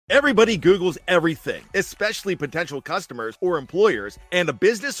Everybody Googles everything, especially potential customers or employers, and a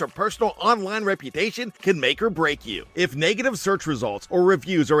business or personal online reputation can make or break you. If negative search results or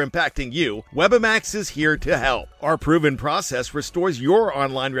reviews are impacting you, Webamax is here to help. Our proven process restores your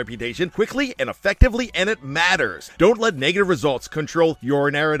online reputation quickly and effectively, and it matters. Don't let negative results control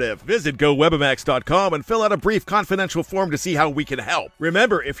your narrative. Visit GoWebamax.com and fill out a brief confidential form to see how we can help.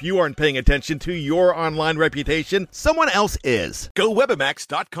 Remember, if you aren't paying attention to your online reputation, someone else is.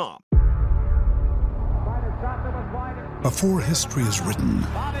 GoWebamax.com. Before history is written,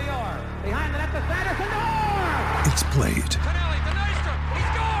 it's played.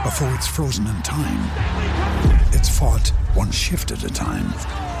 Before it's frozen in time, it's fought one shift at a time.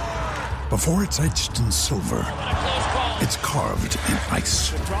 Before it's etched in silver, it's carved in ice.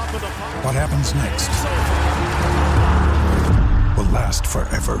 What happens next will last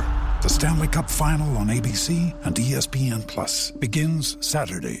forever. The Stanley Cup Final on ABC and ESPN Plus begins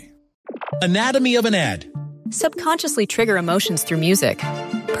Saturday. Anatomy of an ad. Subconsciously trigger emotions through music.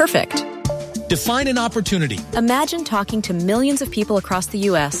 Perfect. Define an opportunity. Imagine talking to millions of people across the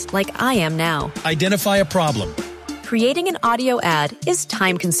U.S. like I am now. Identify a problem. Creating an audio ad is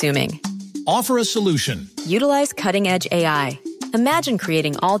time-consuming. Offer a solution. Utilize cutting-edge AI. Imagine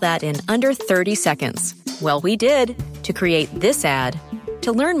creating all that in under 30 seconds. Well, we did to create this ad.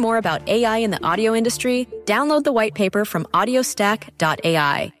 To learn more about AI in the audio industry, download the white paper from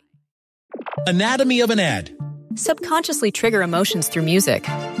audiostack.ai. Anatomy of an ad. Subconsciously trigger emotions through music.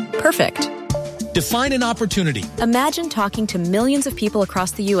 Perfect. Define an opportunity. Imagine talking to millions of people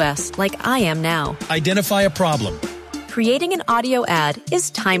across the U.S. like I am now. Identify a problem. Creating an audio ad is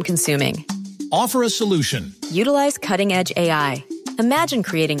time-consuming. Offer a solution. Utilize cutting-edge AI. Imagine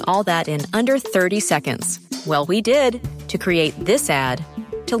creating all that in under 30 seconds. Well, we did to create this ad.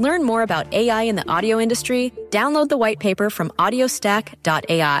 To learn more about AI in the audio industry, download the white paper from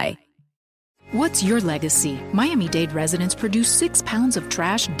audiostack.ai. What's your legacy? Miami-Dade residents produce 6 pounds of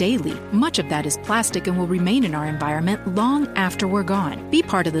trash daily. Much of that is plastic and will remain in our environment long after we're gone. Be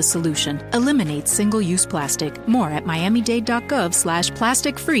part of the solution. Eliminate single-use plastic. More at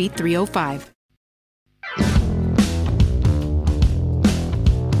miamidade.gov/plasticfree305.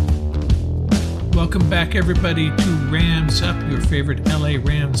 Welcome back, everybody, to Rams Up, your favorite LA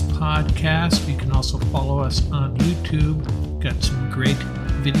Rams podcast. You can also follow us on YouTube. Got some great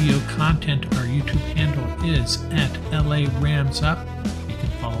video content. Our YouTube handle is at LA Rams Up. You can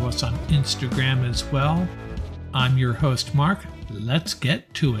follow us on Instagram as well. I'm your host, Mark. Let's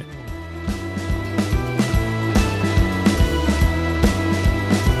get to it.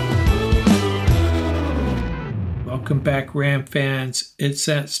 Welcome back, Ram fans. It's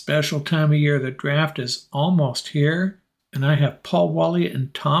that special time of year. The draft is almost here, and I have Paul Walia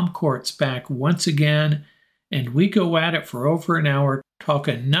and Tom Courts back once again, and we go at it for over an hour,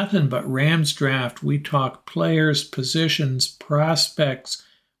 talking nothing but Rams draft. We talk players, positions, prospects,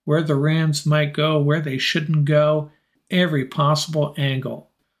 where the Rams might go, where they shouldn't go, every possible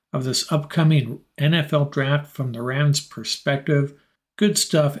angle of this upcoming NFL draft from the Rams' perspective. Good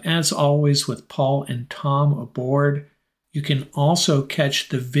stuff, as always, with Paul and Tom aboard. You can also catch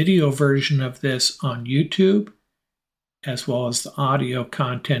the video version of this on YouTube, as well as the audio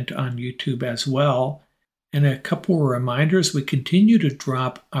content on YouTube as well. And a couple of reminders, we continue to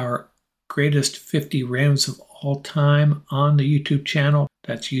drop our greatest 50 Rams of all time on the YouTube channel.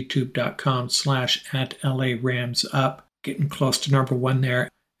 That's youtube.com/@LARamsUp. Getting close to number 1 there.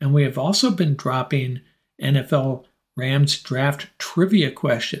 And we have also been dropping NFL Rams draft trivia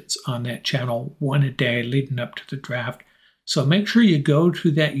questions on that channel, 1 a day leading up to the draft. So make sure you go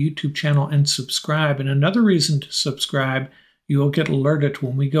to that YouTube channel and subscribe. And another reason to subscribe, you will get alerted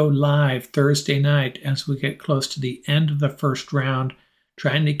when we go live Thursday night as we get close to the end of the first round,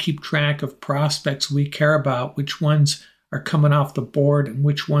 trying to keep track of prospects we care about, which ones are coming off the board and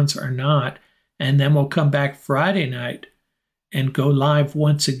which ones are not. And then we'll come back Friday night and go live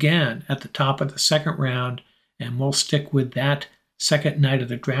once again at the top of the second round. And we'll stick with that second night of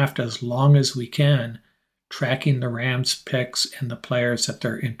the draft as long as we can, tracking the Rams picks and the players that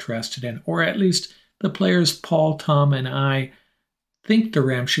they're interested in, or at least the players Paul, Tom, and I think the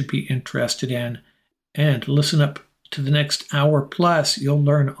Rams should be interested in. And listen up to the next hour plus. You'll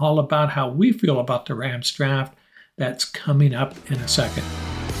learn all about how we feel about the Rams draft. That's coming up in a second.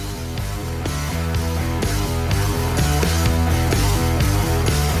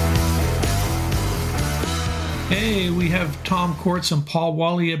 Hey, we have Tom Courts and Paul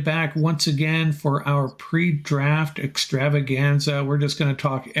Walia back once again for our pre-draft extravaganza. We're just going to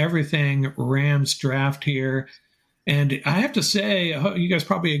talk everything Rams draft here. And I have to say, you guys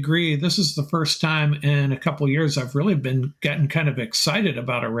probably agree, this is the first time in a couple of years I've really been getting kind of excited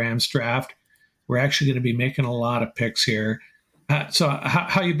about a Rams draft. We're actually going to be making a lot of picks here. So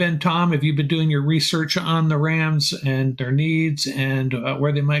how you been, Tom? Have you been doing your research on the Rams and their needs and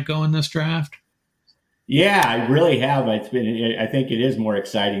where they might go in this draft? Yeah, I really have. I think it is more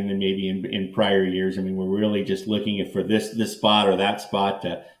exciting than maybe in prior years. I mean, we're really just looking for this spot or that spot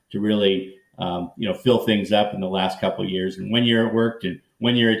to really fill things up in the last couple of years. And one year it worked, and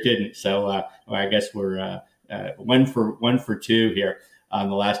one year it didn't. So I guess we're 1 for 2 here on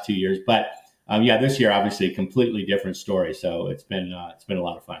the last 2 years. But this year obviously a completely different story. So it's been a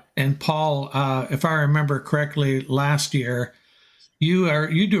lot of fun. And Paul, if I remember correctly, last year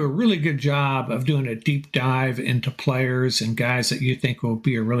you do a really good job of doing a deep dive into players and guys that you think will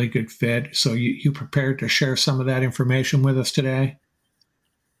be a really good fit. So you prepared to share some of that information with us today?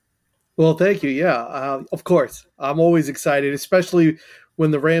 Well, thank you. Yeah, of course. I'm always excited, especially when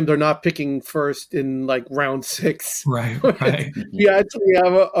the Rams are not picking first in like round 6. Right. We actually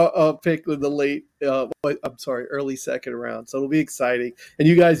have a pick in the early second round. So it'll be exciting. And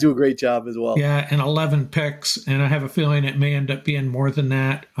you guys do a great job as well. Yeah, and 11 picks. And I have a feeling it may end up being more than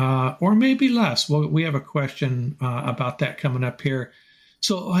that or maybe less. Well, we have a question about that coming up here.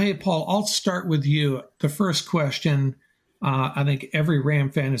 So, hey, Paul, I'll start with you. The first question, I think every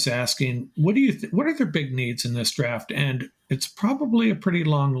Ram fan is asking, what are their big needs in this draft? And it's probably a pretty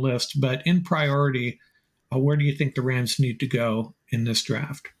long list, but in priority, where do you think the Rams need to go in this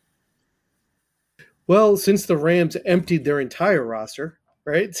draft? Well, since the Rams emptied their entire roster,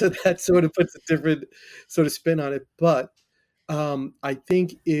 right? So that sort of puts a different sort of spin on it. But I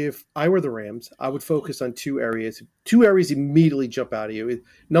think if I were the Rams, I would focus on 2 areas. 2 areas immediately jump out at you.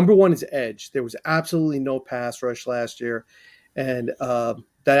 Number one is edge. There was absolutely no pass rush last year, and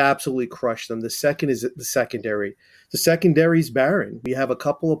that absolutely crushed them. The second is the secondary. The secondary is barren. We have a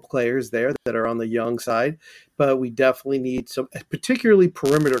couple of players there that are on the young side, but we definitely need some, particularly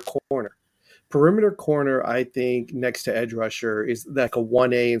perimeter corner. Perimeter corner, I think, next to edge rusher is like a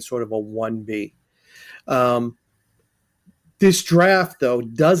 1A and sort of a 1B. This draft, though,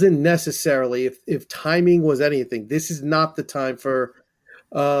 doesn't necessarily, if timing was anything, this is not the time for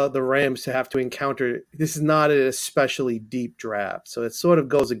the Rams to have to encounter. This is not an especially deep draft. So it sort of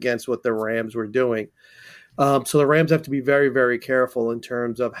goes against what the Rams were doing. So the Rams have to be very, very careful in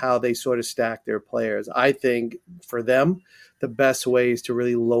terms of how they sort of stack their players. I think for them, the best way is to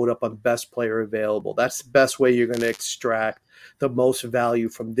really load up on best player available. That's the best way you're going to extract the most value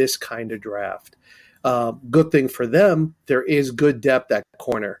from this kind of draft. Good thing for them, there is good depth at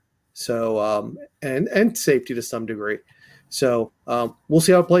corner, so and safety to some degree. So we'll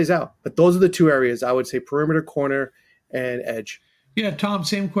see how it plays out. But those are the 2 areas I would say: perimeter corner and edge. Yeah, Tom,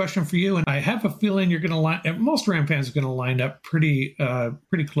 same question for you. And I have a feeling you're going to line. Most Ram fans are going to line up pretty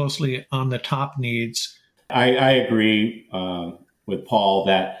closely on the top needs. I agree with Paul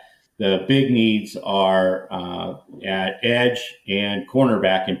that the big needs are at edge and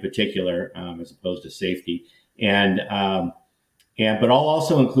cornerback in particular, as opposed to safety, but I'll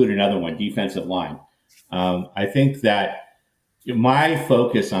also include another one: defensive line. I think that my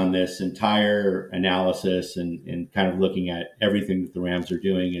focus on this entire analysis and kind of looking at everything that the Rams are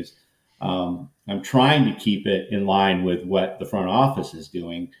doing is I'm trying to keep it in line with what the front office is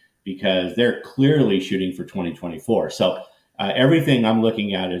doing, because they're clearly shooting for 2024. So everything I'm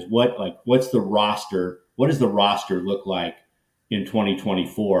looking at is what's the roster? What does the roster look like in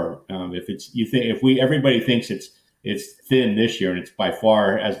 2024? Everybody thinks it's thin this year, and it's by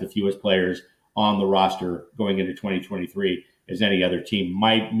far has the fewest players on the roster going into 2023 as any other team,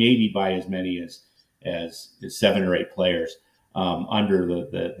 maybe by as many as 7 or 8 players under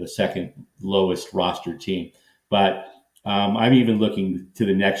the second lowest roster team. But I'm even looking to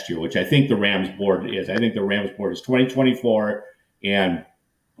the next year, which I think the Rams board is. I think the Rams board is 2024, and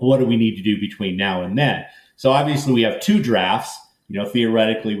what do we need to do between now and then? So obviously we have 2 drafts,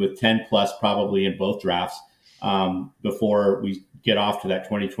 theoretically with 10 plus probably in both drafts before we get off to that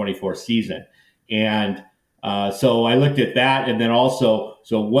 2024 season. And so I looked at that, and then also,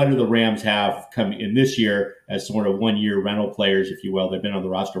 so what do the Rams have come in this year as sort of 1-year rental players, if you will? They've been on the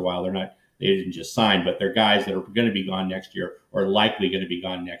roster a while. They didn't just sign, but they're guys that are going to be gone next year or likely going to be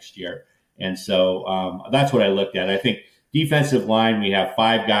gone next year. And so that's what I looked at. I think defensive line, we have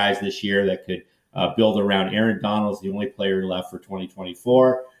 5 guys this year that could build around. Aaron Donald's the only player left for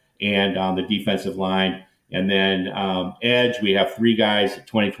 2024, and on the defensive line. And then edge, we have 3 guys at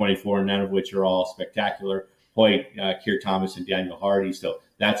 2024, none of which are all spectacular: Hoyt, Keir Thomas, and Daniel Hardy. So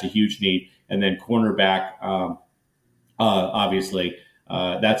that's a huge need. And then cornerback, obviously,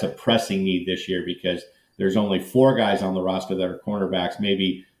 that's a pressing need this year, because there's only 4 guys on the roster that are cornerbacks,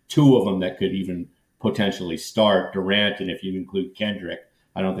 maybe 2 of them that could even potentially start. Durant, and if you include Kendrick,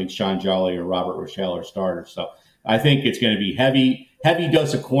 I don't think Sean Jolly or Robert Rochelle are starters. So I think it's going to be heavy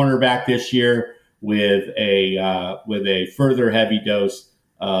dose of cornerback this year with a further heavy dose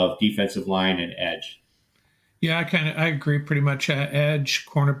of defensive line and edge. Yeah, I agree pretty much. Edge,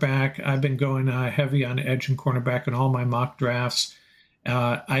 cornerback. I've been going heavy on edge and cornerback in all my mock drafts.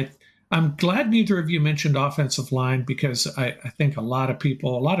 I'm glad neither of you mentioned offensive line, because I think a lot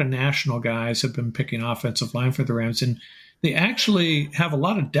of national guys have been picking offensive line for the Rams, and they actually have a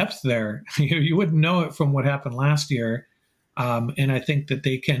lot of depth there. You wouldn't know it from what happened last year. And I think that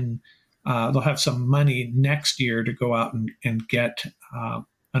they can, they'll have some money next year to go out and get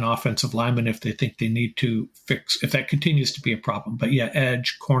an offensive lineman if they think they need to fix, if that continues to be a problem. But yeah,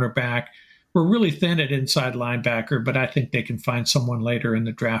 edge, cornerback. We're really thin at inside linebacker, but I think they can find someone later in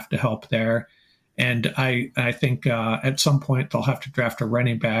the draft to help there. And I think at some point they'll have to draft a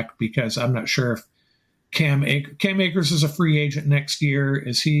running back, because I'm not sure if Cam Akers is a free agent next year.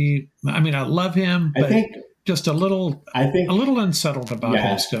 Is he? I mean, I love him, but just a little unsettled about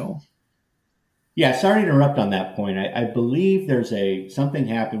him still. Yeah, sorry to interrupt on that point. I believe there's something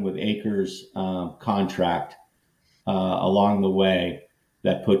happened with Akers' contract along the way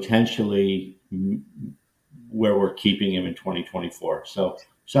that potentially where we're keeping him in 2024. So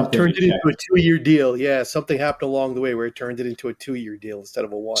something turned it into a 2-year deal. Yeah, something happened along the way where it turned it into a 2-year deal instead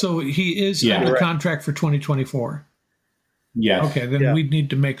of a 1. So he is under contract for 2024. Yes. Okay, then we need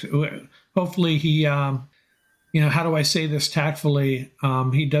to make. Hopefully he. How do I say this tactfully?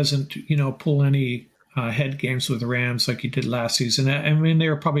 He doesn't, pull any head games with the Rams like he did last season. I mean, they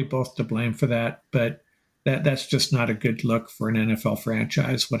were probably both to blame for that, but that's just not a good look for an NFL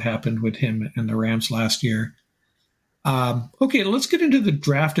franchise, what happened with him and the Rams last year. Okay, let's get into the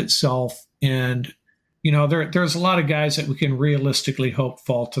draft itself. And, there's a lot of guys that we can realistically hope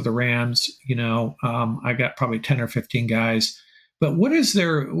fall to the Rams. I got probably 10 or 15 guys. But is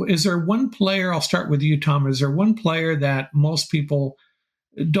there one player, I'll start with you, Tom, is there one player that most people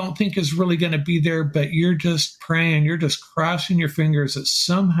don't think is really going to be there, but you're just praying, you're just crossing your fingers that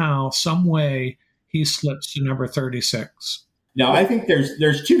somehow, some way, he slips to number 36? Now, I think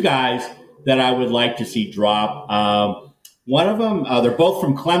there's 2 guys that I would like to see drop. One of them, they're both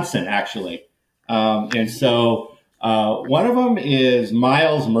from Clemson, actually. And so one of them is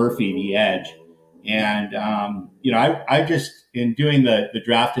Miles Murphy, the edge. And, I just, in doing the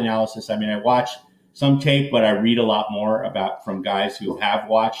draft analysis, I mean, I watch some tape, but I read a lot more from guys who have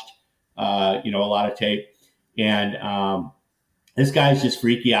watched, a lot of tape. And this guy's just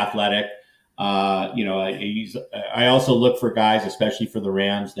freaky athletic. I also look for guys, especially for the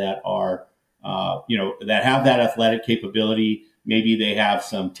Rams, that are, that have that athletic capability. Maybe they have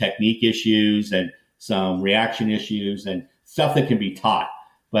some technique issues and some reaction issues and stuff that can be taught.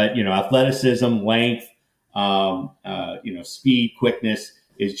 But, athleticism, length, speed, quickness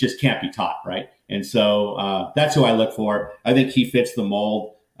just can't be taught, right? And so that's who I look for. I think he fits the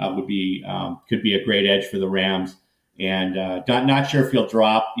mold. Could be a great edge for the Rams. And not sure if he'll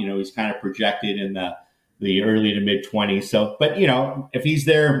drop. He's kind of projected in the early to mid 20s. So, but if he's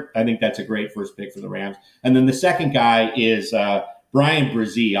there, I think that's a great first pick for the Rams. And then the second guy is Brian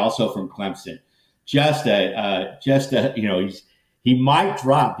Brzee, also from Clemson. He might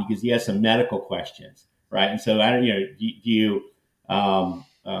drop because he has some medical questions, right? And so I don't, do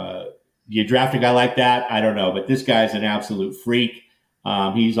you draft a guy like that? I don't know, but this guy's an absolute freak.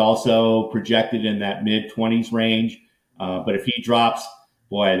 He's also projected in that mid 20s range. But if he drops,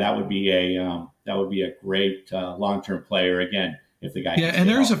 boy, that would be a great long-term player again if the guy. Yeah, and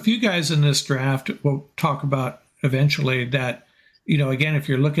there's a few guys in this draft we'll talk about eventually that, again, if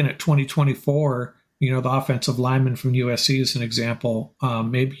you're looking at 2024, the offensive lineman from USC is an example.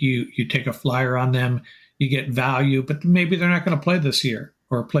 Maybe you take a flyer on them, you get value, but maybe they're not going to play this year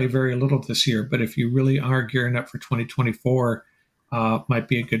or play very little this year. But if you really are gearing up for 2024, might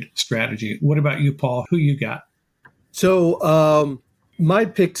be a good strategy. What about you, Paul? Who you got? So my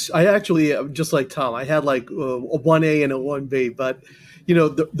picks, I actually, just like Tom, I had like a 1A and a 1B. But,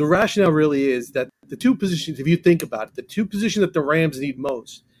 the rationale really is that the 2 positions, if you think about it, the 2 positions that the Rams need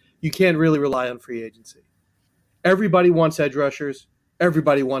most, you can't really rely on free agency. Everybody wants edge rushers.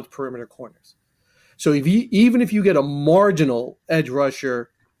 Everybody wants perimeter corners. So even if you get a marginal edge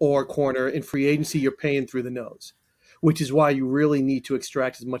rusher or corner in free agency, you're paying through the nose, which is why you really need to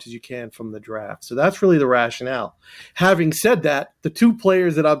extract as much as you can from the draft. So that's really the rationale. Having said that, the 2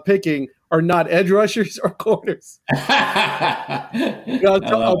 players that I'm picking are not edge rushers or corners. I'll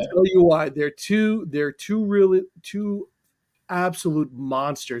tell you why. They're two absolute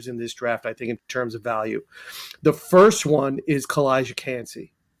monsters in this draft, I think, in terms of value. The first one is Kalijah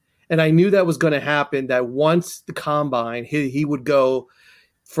Kancey. And I knew that was going to happen, that once the combine, he would go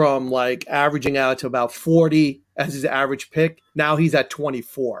from like averaging out to about 40 as his average pick. Now he's at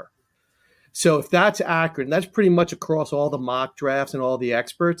 24. So if that's accurate, and that's pretty much across all the mock drafts and all the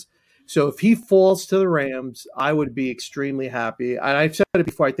experts. So if he falls to the Rams, I would be extremely happy. And I've said it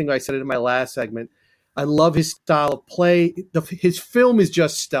before. I think I said it in my last segment. I love his style of play. His film is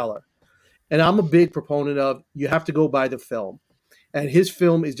just stellar. And I'm a big proponent of you have to go by the film. And his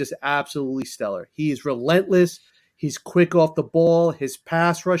film is just absolutely stellar. He is relentless. He's quick off the ball. His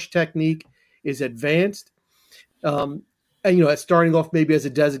pass rush technique is advanced. And, starting off maybe as a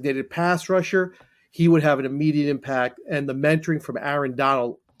designated pass rusher, he would have an immediate impact. And the mentoring from Aaron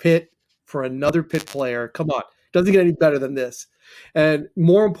Donald, Pitt, for another Pitt player, come on, doesn't get any better than this. And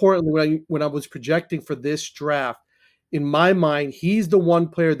more importantly, when I was projecting for this draft, in my mind, he's the one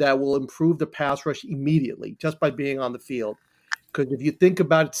player that will improve the pass rush immediately just by being on the field. Because if you think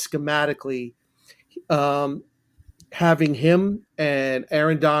about it schematically, having him and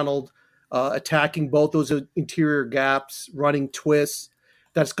Aaron Donald attacking both those interior gaps, running twists,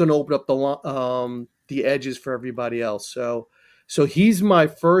 that's going to open up the edges for everybody else. So he's my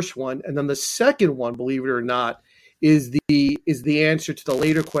first one, and then the second one, believe it or not, is the answer to the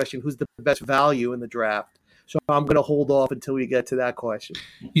later question: who's the best value in the draft? So I'm going to hold off until we get to that question.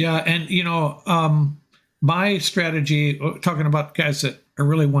 Yeah, and my strategy, talking about guys that I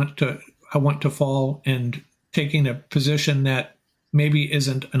really want to fall and taking a position that maybe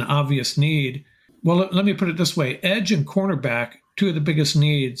isn't an obvious need. Well, let me put it this way. Edge and cornerback, two of the biggest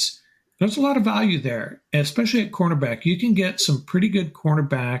needs. There's a lot of value there, especially at cornerback. You can get some pretty good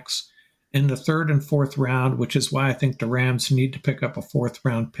cornerbacks in the third and fourth round, which is why I think the Rams need to pick up a fourth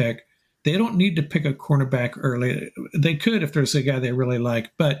round pick. They don't need to pick a cornerback early. They could if there's a guy they really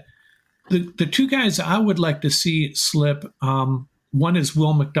like. But the two guys I would like to see slip, one is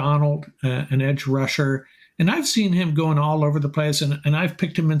Will McDonald, an edge rusher. And I've seen him going all over the place, and I've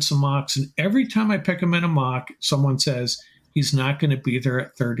picked him in some mocks. And every time I pick him in a mock, someone says he's not going to be there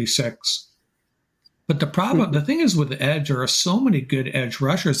at 36. But the thing is with the edge, there are so many good edge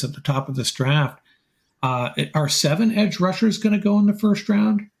rushers at the top of this draft. Are 7 edge rushers going to go in the first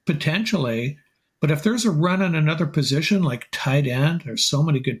round? Potentially. But if there's a run on another position like tight end, there's so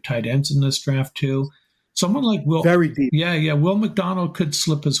many good tight ends in this draft too. Someone like Will. Very deep. Yeah. Will McDonald could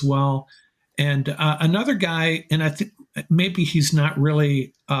slip as well. And another guy, and I think maybe he's not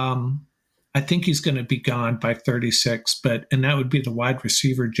really, I think he's going to be gone by 36, and that would be the wide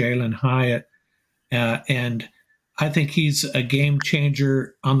receiver, Jalen Hyatt. And I think he's a game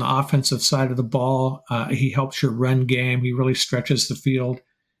changer on the offensive side of the ball. He helps your run game. He really stretches the field.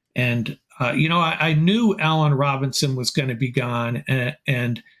 And, I knew Allen Robinson was going to be gone,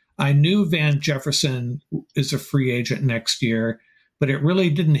 and I knew Van Jefferson is a free agent next year. But it really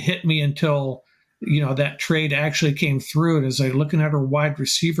didn't hit me until, that trade actually came through. And as I'm looking at our wide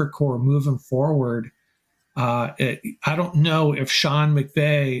receiver core moving forward, I don't know if Sean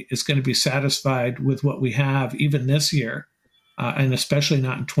McVay is going to be satisfied with what we have even this year, and especially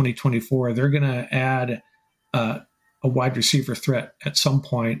not in 2024. They're going to add a wide receiver threat at some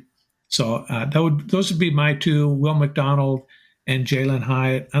point. So those would be my two, Will McDonald and Jalen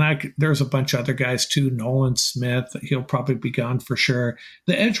Hyatt. And there's a bunch of other guys too. Nolan Smith, he'll probably be gone for sure.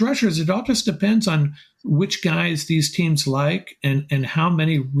 The edge rushers, it all just depends on which guys these teams like and how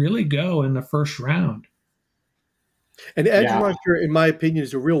many really go in the first round. An edge rusher, in my opinion,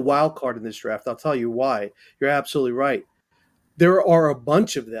 is a real wild card in this draft. I'll tell you why. You're absolutely right. There are a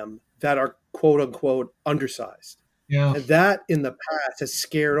bunch of them that are quote unquote undersized. Yeah. And that in the past has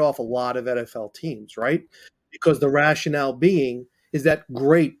scared off a lot of NFL teams, right? Because the rationale being is that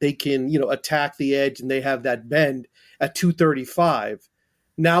great, they can, attack the edge and they have that bend at 235.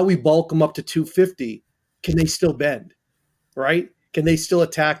 Now we bulk them up to 250. Can they still bend, right? Can they still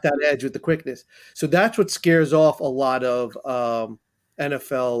attack that edge with the quickness? So that's what scares off a lot of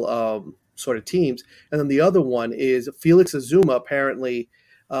NFL sort of teams. And then the other one is Felix Azuma. Apparently,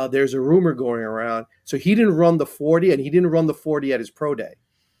 there's a rumor going around. So he didn't run the 40, and he didn't run the 40 at his pro day.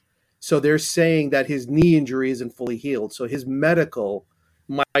 So they're saying that his knee injury isn't fully healed. So his medical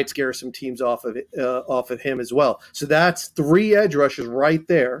might scare some teams off of him as well. So that's 3 edge rushers right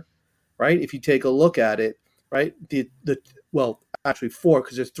there, right? If you take a look at it, right? Actually 4,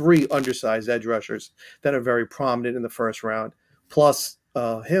 because there's 3 undersized edge rushers that are very prominent in the first round, plus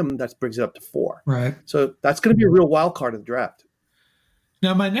him, that brings it up to 4. Right. So that's going to be a real wild card of the draft.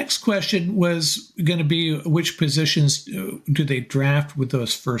 Now, my next question was going to be, which positions do they draft with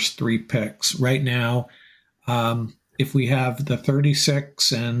those first 3 picks? Right now, if we have the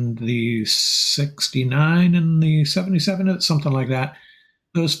 36 and the 69 and the 77, something like that.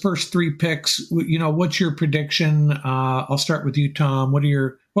 Those first three picks, what's your prediction? I'll start with you, Tom.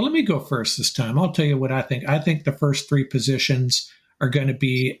 Well, let me go first this time. I'll tell you what I think. I think the first three positions are going to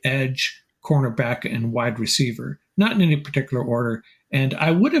be edge, cornerback, and wide receiver, not in any particular order. And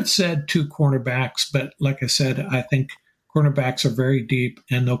I would have said two cornerbacks, but like I said, I think cornerbacks are very deep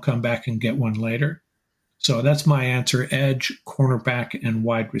and they'll come back and get one later. So that's my answer: edge, cornerback, and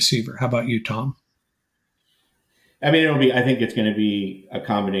wide receiver. How about you, Tom? I mean, I think it's going to be a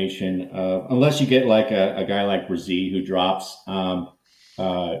combination of, unless you get like a guy like Brzee who drops, that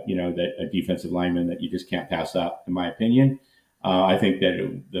a defensive lineman that you just can't pass up, in my opinion. I think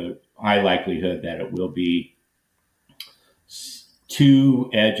that the high likelihood that it will be two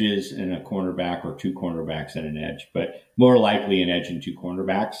edges and a cornerback, or two cornerbacks and an edge, but more likely an edge and two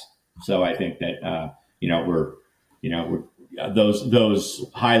cornerbacks. So I think that, we're those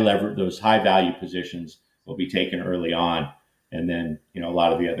high value positions will be taken early on. And then, a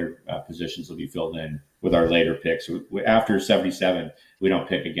lot of the other positions will be filled in with our later picks. After 77, we don't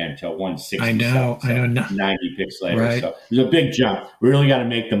pick again until 160. I know. 90 picks later. Right. So there's a big jump. We really got to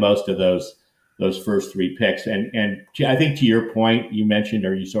make the most of those first three picks. And I think, to your point, you mentioned,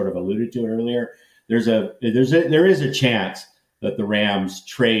 or you sort of alluded to it earlier, there is a chance that the Rams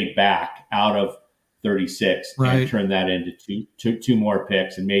trade back out of 36 and turn that into two more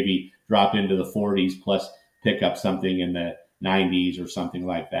picks, and maybe drop into the 40s plus pick up something in the 90s or something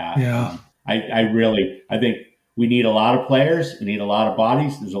like that. Yeah. I think we need a lot of players. We need a lot of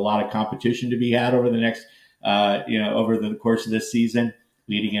bodies. There's a lot of competition to be had over the next, over the course of this season,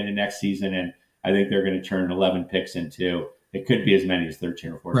 leading into next season. And I think they're going to turn 11 picks into, it could be as many as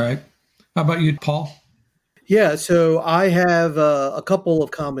 13 or 14. Right. How about you, Paul? Yeah, so I have a couple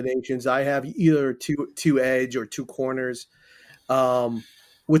of combinations. I have either two edge or two corners,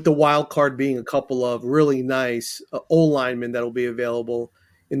 with the wild card being a couple of really nice O-linemen that will be available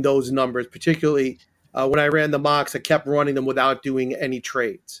in those numbers. Particularly when I ran the mocks, I kept running them without doing any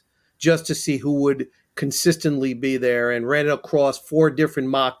trades, just to see who would consistently be there, and ran it across 4 different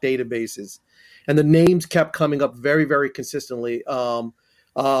mock databases. And the names kept coming up very, very consistently.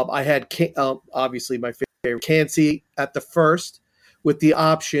 I had obviously my favorite Cansey at the first, with the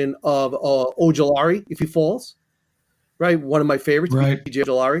option of Ojulari if he falls. Right, one of my favorites, right. DJ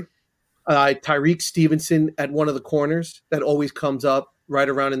Ojulari. Tyreek Stevenson at one of the corners that always comes up right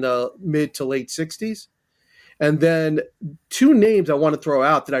around in the mid to late 60s. And then 2 names I want to throw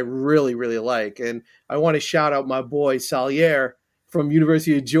out that I really, really like. And I want to shout out my boy Salier from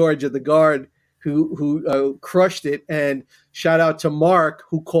University of Georgia, the guard who crushed it. And shout out to Mark,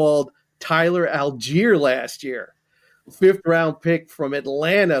 who called Tyler Algier last year, 5th round pick from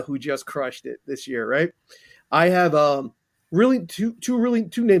Atlanta, who just crushed it this year, right? I have really two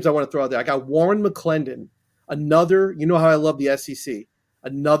names I want to throw out there. I got Warren McClendon, another, you know how I love the SEC,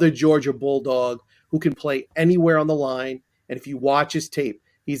 another Georgia Bulldog who can play anywhere on the line. And if you watch his tape,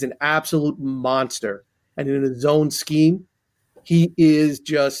 he's an absolute monster. And in a zone scheme, he is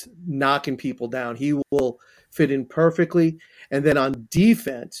just knocking people down. He will fit in perfectly. And then on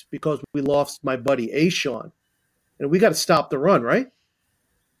defense, because we lost my buddy Ashawn, and we got to stop the run, right?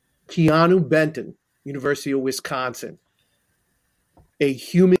 Keanu Benton, University of Wisconsin, a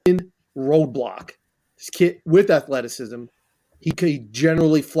human roadblock. This kid with athleticism, he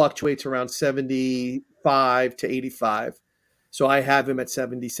generally fluctuates around 75 to 85. So I have him at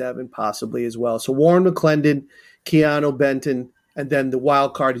 77 possibly as well. So Warren McClendon, Keanu Benton, and then the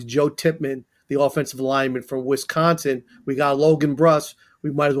wild card is Joe Tipman, the offensive lineman from Wisconsin. We got Logan Bruss.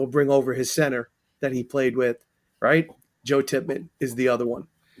 We might as well bring over his center that he played with, right? Joe Tipman is the other one.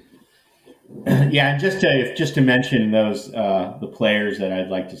 Yeah, and just to mention those the players that I'd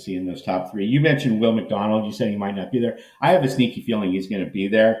like to see in those top 3. You mentioned Will McDonald. You said he might not be there. I have a sneaky feeling he's going to be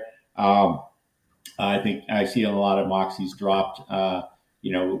there. I think I see a lot of mocks he's dropped,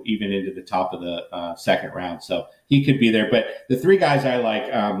 even into the top of the second round. So he could be there. But the 3 guys I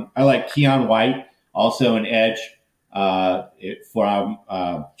like Keon White, also an edge from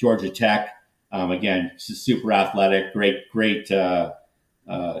Georgia Tech. Again, super athletic, great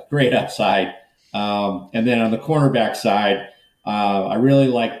upside. And then on the cornerback side, I really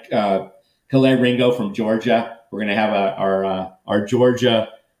like Calais Ringo from Georgia. We're going to have our Georgia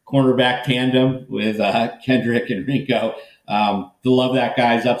cornerback tandem with Kendrick and Ringo. Love that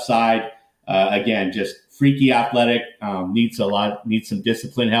guy's upside. Again, just freaky athletic, needs some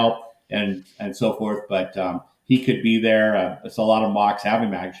discipline help and so forth. But he could be there. It's a lot of mocks have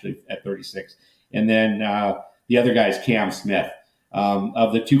him actually at 36. And then the other guy is Cam Smith.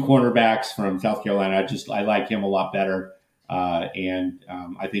 of the two cornerbacks from South Carolina, I like him a lot better, and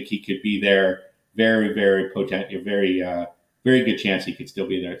I think he could be there. Very, very potent, very good chance he could still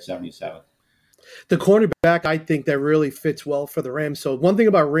be there at 77. The cornerback, I think that really fits well for the Rams. So one thing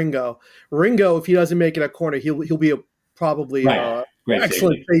about Ringo, if he doesn't make it at corner, he'll be probably Great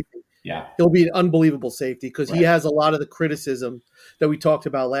excellent safety. Yeah, he'll be an unbelievable safety because right. he has a lot of the criticism that we talked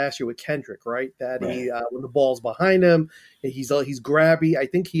about last year with Kendrick, right? That he when the ball's behind him, he's grabby. I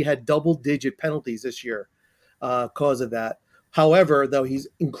think he had double-digit penalties this year because of that. However, though, he's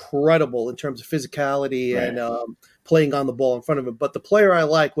incredible in terms of physicality and playing on the ball in front of him. But the player I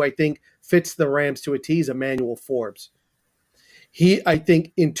like, who I think fits the Rams to a T, is Emmanuel Forbes. I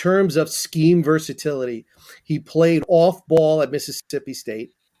think, in terms of scheme versatility, he played off ball at Mississippi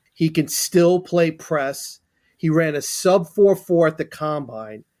State. He can still play press. He ran a sub 4.4 at the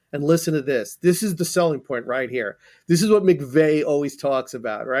combine. And listen to this. This is the selling point right here. This is what McVay always talks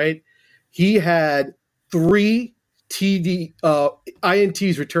about, right? He had 3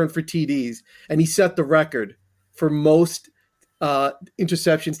 INTs returned for TDs, and he set the record for most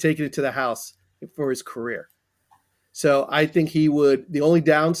interceptions taken into the house for his career. So I think he would. The only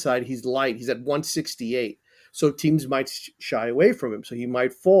downside, he's light. He's at 168. So teams might shy away from him. So he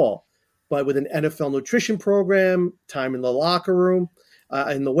might fall. But with an NFL nutrition program, time in the locker room,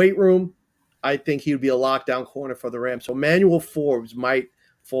 in the weight room, I think he would be a lockdown corner for the Rams. So Emmanuel Forbes might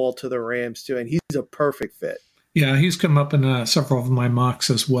fall to the Rams too, and he's a perfect fit. Yeah, he's come up in several of my mocks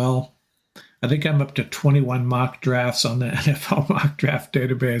as well. I think I'm up to 21 mock drafts on the NFL mock draft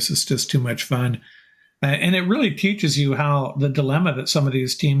database. It's just too much fun. And it really teaches you how the dilemma that some of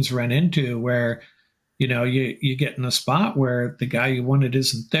these teams run into where, you get in a spot where the guy you wanted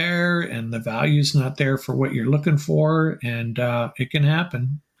isn't there and the value's not there for what you're looking for. And it can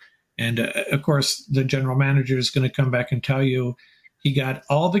happen. And of course, the general manager is going to come back and tell you he got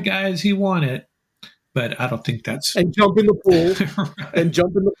all the guys he wanted, but I don't think that's... And jump in the pool. Right. And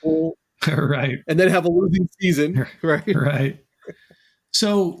jump in the pool. Right. And then have a losing season. Right. Right.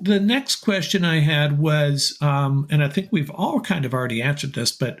 So the next question I had was, and I think we've all kind of already answered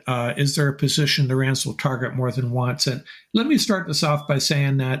this, but is there a position the Rams will target more than once? And let me start this off by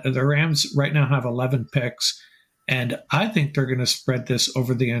saying that the Rams right now have 11 picks, and I think they're going to spread this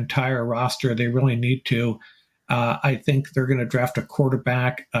over the entire roster. They really need to. I think they're going to draft a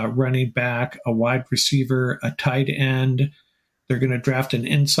quarterback, a running back, a wide receiver, a tight end. They're going to draft an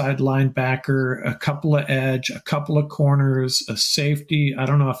inside linebacker, a couple of edge, a couple of corners, a safety. I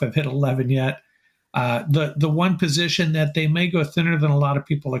don't know if I've hit 11 yet. The one position that they may go thinner than a lot of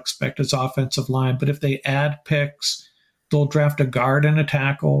people expect is offensive line. But if they add picks, they'll draft a guard and a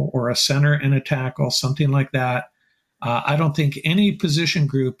tackle or a center and a tackle, something like that. I don't think any position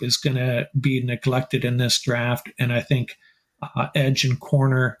group is going to be neglected in this draft. And I think edge and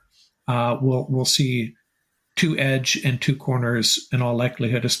corner, we'll see 2 edge and 2 corners in all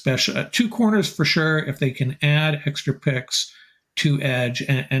likelihood, especially 2 corners for sure. If they can add extra picks, 2 edge.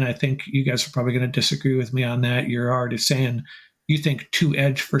 And I think you guys are probably going to disagree with me on that. You're already saying you think 2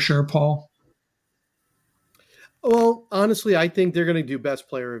 edge for sure, Paul? Well, honestly, I think they're going to do best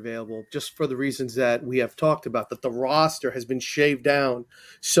player available just for the reasons that we have talked about, that the roster has been shaved down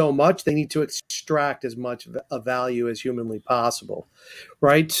so much. They need to extract as much of value as humanly possible,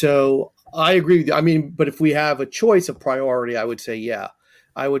 right? So I agree with you. I mean, but if we have a choice of priority, I would say, yeah,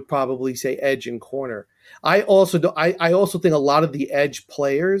 I would probably say edge and corner. I also think a lot of the edge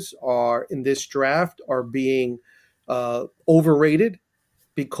players are in this draft are being overrated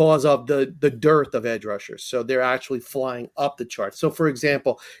because of the dearth of edge rushers. So they're actually flying up the chart. So, for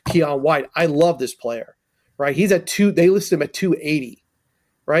example, Keon White, I love this player, right? He's at they list him at 280,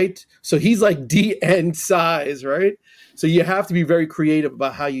 right? So he's like DN size, right? So you have to be very creative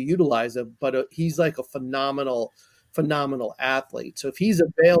about how you utilize him, but he's like a phenomenal athlete. So if he's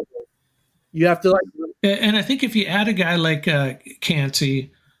available, you have to And I think if you add a guy like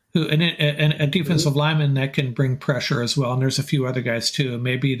Cansey, who and a defensive lineman that can bring pressure as well, and there's a few other guys too.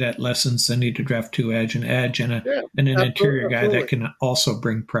 Maybe that lessens the need to draft 2 edge and an interior guy that can also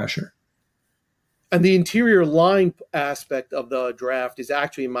bring pressure. And the interior line aspect of the draft is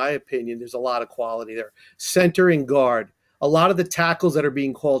actually, in my opinion, there's a lot of quality there. Center and guard. A lot of the tackles that are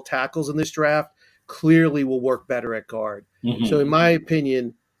being called tackles in this draft clearly will work better at guard. Mm-hmm. So in my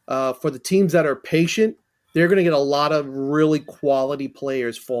opinion, for the teams that are patient, they're going to get a lot of really quality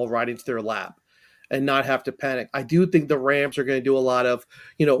players fall right into their lap and not have to panic. I do think the Rams are going to do a lot of,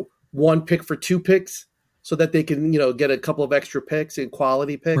 1 pick for 2 picks so that they can, get a couple of extra picks and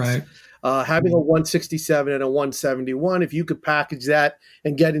quality picks. Right. Having a 167 and a 171, if you could package that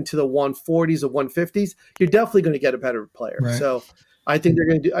and get into the 140s or 150s, you're definitely going to get a better player. Right. So I think they're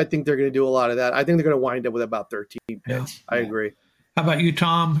going to do a lot of that. I think they're going to wind up with about 13 picks. Yeah. I agree. How about you,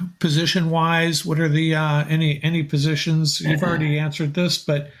 Tom? Position wise, what are the any positions? You've already answered this,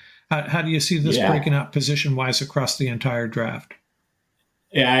 but how do you see this breaking out position wise across the entire draft?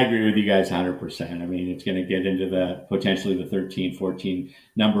 Yeah, I agree with you guys 100%. I mean, it's going to get into the potentially the 13, 14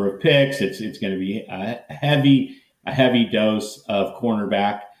 number of picks. It's going to be a heavy dose of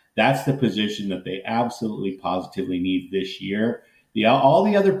cornerback. That's the position that they absolutely positively need this year. All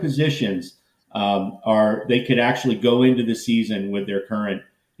the other positions they could actually go into the season with their current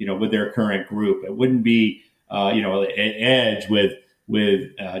group. It wouldn't be an edge with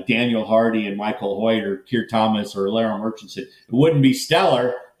Daniel Hardy and Michael Hoyt or Keir Thomas or Larry Murchison. It wouldn't be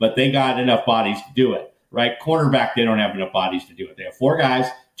stellar, but they got enough bodies to do it, right? Cornerback, they don't have enough bodies to do it. They have 4 guys.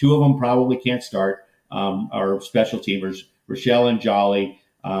 2 of them probably can't start, are special teamers, Rochelle and Jolly.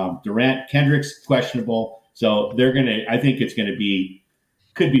 Durant, Kendrick's questionable. So I think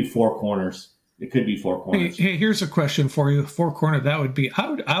could be 4 corners. It could be 4 corners. Hey, here's a question for you. 4 corner, that would be,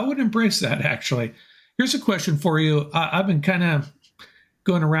 I would embrace that actually. Here's a question for you. I've been kind of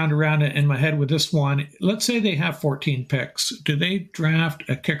going around in my head with this one. Let's say they have 14 picks. Do they draft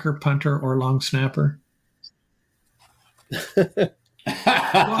a kicker, punter, or long snapper? Well,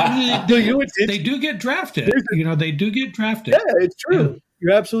 I mean, they do get drafted. They do get drafted. Yeah, it's true. Yeah.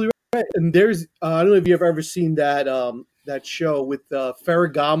 You're absolutely right. And there's, I don't know if you've ever seen that that show with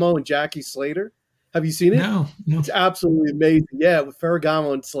Ferragamo and Jackie Slater. Have you seen it? No. It's absolutely amazing. Yeah, with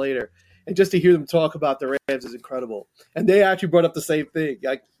Ferragamo and Slater. And just to hear them talk about the Rams is incredible. And they actually brought up the same thing.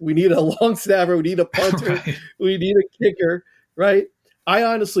 Like, we need a long snapper, we need a punter, right. We need a kicker, right? I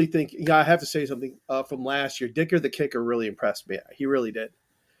honestly think, I have to say something from last year. Dicker, the kicker, really impressed me. He really did.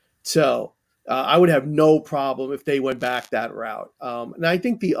 So I would have no problem if they went back that route. And I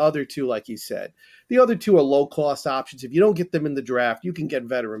think the other 2, like you said, the other 2 are low-cost options. If you don't get them in the draft, you can get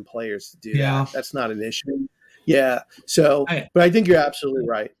veteran players to do that. That's not an issue. Yeah. So, but I think you're absolutely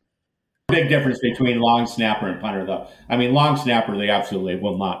right. Big difference between long snapper and punter, though. I mean, long snapper, they absolutely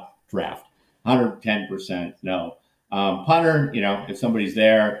will not draft. 110% no. Punter, if somebody's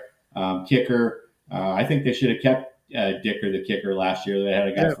there, kicker, I think they should have kept Dicker, the kicker, last year. They had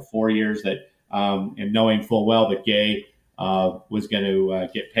a guy for 4 years that, and knowing full well that Gay was going to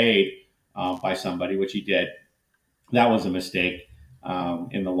get paid by somebody, which he did. That was a mistake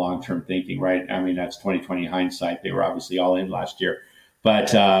in the long-term thinking, right? I mean, that's 2020 hindsight. They were obviously all in last year.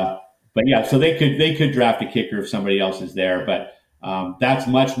 But yeah, so they could draft a kicker if somebody else is there, but that's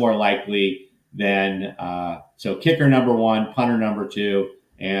much more likely than so kicker number 1, punter number 2,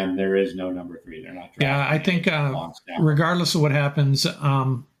 and there is no number 3. They're not drafting. Yeah, I think regardless of what happens,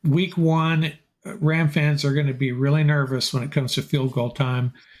 week 1, Ram fans are going to be really nervous when it comes to field goal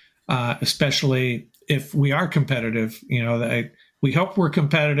time, especially if we are competitive. We hope we're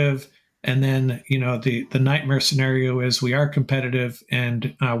competitive. And then, the nightmare scenario is we are competitive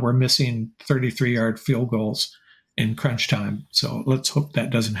and we're missing 33-yard field goals in crunch time. So let's hope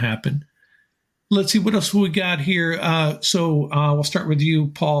that doesn't happen. Let's see what else we got here. So we'll start with you,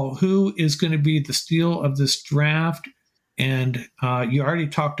 Paul. Who is going to be the steal of this draft? And you already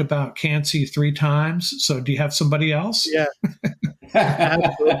talked about Cansey 3 times. So do you have somebody else? Yeah,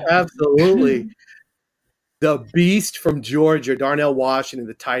 absolutely. The beast from Georgia, Darnell Washington,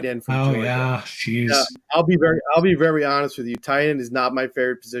 the tight end from Georgia. Oh yeah, jeez. I'll be very honest with you. Tight end is not my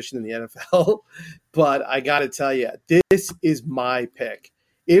favorite position in the NFL, but I got to tell you, this is my pick.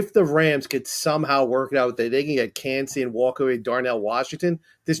 If the Rams could somehow work it out that they can get Cansey and walk away Darnell Washington,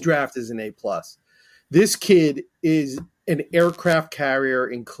 this draft is an A+. This kid is an aircraft carrier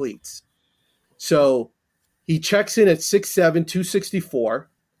in cleats. So he checks in at 6'7", 264.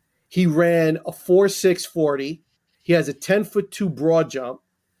 He ran a 4.6 40. He has a 10'2" broad jump.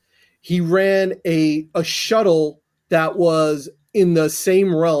 He ran a shuttle that was in the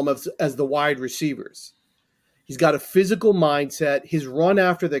same realm as the wide receivers. He's got a physical mindset. His run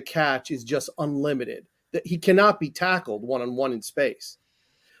after the catch is just unlimited. He cannot be tackled one-on-one in space.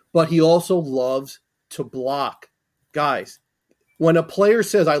 But he also loves to block. Guys, when a player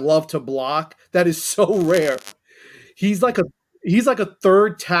says, I love to block, that is so rare. He's like a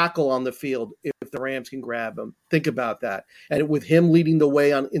third tackle on the field if the Rams can grab him. Think about that. And with him leading the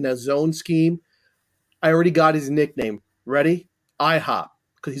way in a zone scheme, I already got his nickname. Ready? IHOP,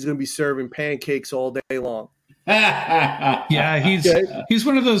 because he's going to be serving pancakes all day long. Yeah, he's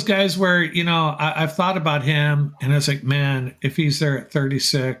one of those guys where, I've thought about him, and I was like, man, if he's there at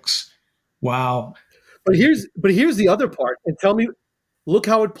 36, wow. But here's the other part. And tell me look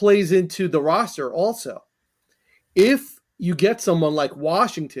how it plays into the roster also. If you get someone like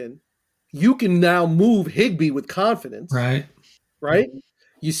Washington, you can now move Higbee with confidence. Right.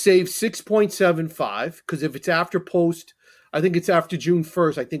 You save 6.75 because if it's after post, I think it's after June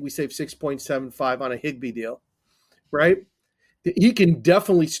 1st, I think we save 6.75 on a Higbee deal, right? He can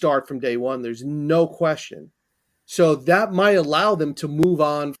definitely start from day one. There's no question. So that might allow them to move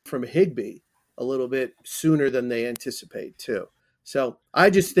on from Higbee a little bit sooner than they anticipate too. So I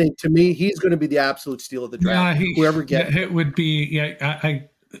just think, to me, he's going to be the absolute steal of the draft. Whoever gets it would be. Yeah, I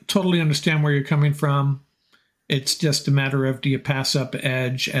totally understand where you're coming from. It's just a matter of, do you pass up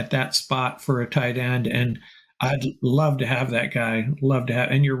edge at that spot for a tight end? And I'd love to have that guy.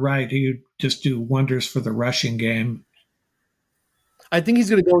 And you're right. He would just do wonders for the rushing game. I think he's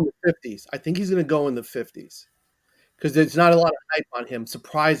going to go in the 50s. Because there's not a lot of hype on him,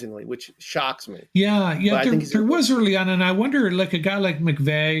 surprisingly, which shocks me. Yeah. There was early on, and I wonder, like a guy like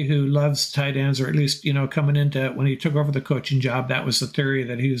McVay who loves tight ends, or at least, coming into when he took over the coaching job, that was the theory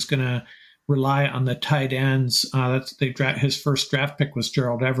that he was going to rely on the tight ends. His first draft pick was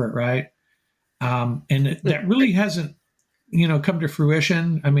Gerald Everett, right? And that really hasn't, come to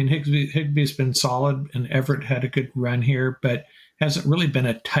fruition. I mean, Higbee's been solid, and Everett had a good run here, but hasn't really been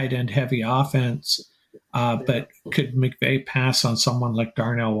a tight end heavy offense. But could McVay pass on someone like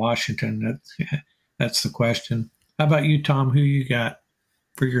Darnell Washington? That's the question. How about you, Tom? Who you got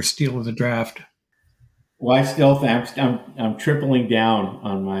for your steal of the draft? Well, I still think I'm tripling down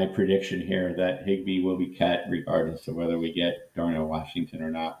on my prediction here that Higbee will be cut regardless of whether we get Darnell Washington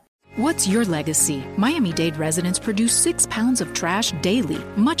or not. What's your legacy? Miami-Dade residents produce 6 pounds of trash daily.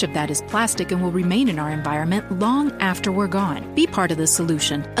 Much of that is plastic and will remain in our environment long after we're gone. Be part of the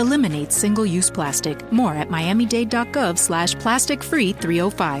solution. Eliminate single-use plastic. More at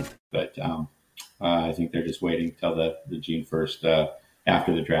miamidade.gov/plasticfree305. But I think they're just waiting till the June 1st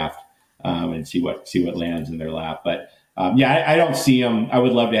after the draft and see what lands in their lap. But I don't see them. I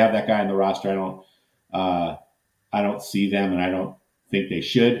would love to have that guy on the roster. I don't see them, and I don't think they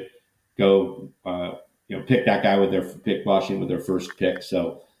should go, pick that guy with their pick, Washington with their first pick.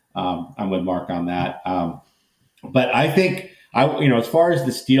 So I'm with Mark on that. But I think as far as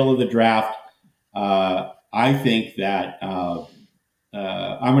the steal of the draft, I think that I'm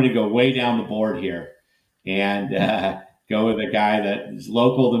going to go way down the board here and go with a guy that is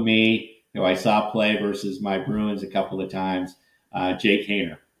local to me, who I saw play versus my Bruins a couple of times, Jake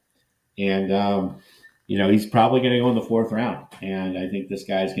Haener. And, he's probably going to go in the 4th round. And I think this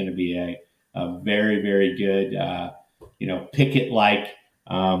guy is going to be a very, very good, Pickett-like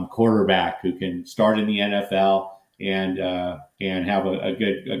quarterback who can start in the NFL and have a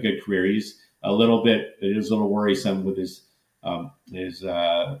good career. He's it is a little worrisome with his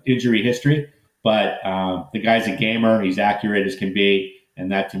injury history, but the guy's a gamer. He's accurate as can be.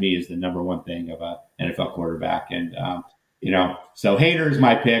 And that to me is the number one thing of a NFL quarterback. And, so Haener is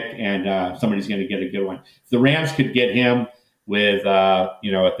my pick, and somebody's going to get a good one. If the Rams could get him with,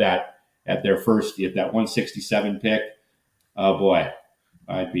 at that 167 pick, oh boy,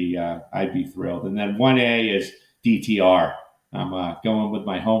 I'd be thrilled. And then 1A is DTR. I'm going with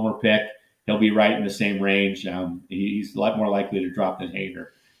my homer pick. He'll be right in the same range. He's a lot more likely to drop than Haener.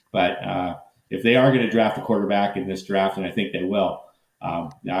 But if they are going to draft a quarterback in this draft, and I think they will,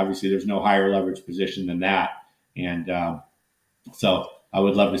 obviously there's no higher leverage position than that. And so I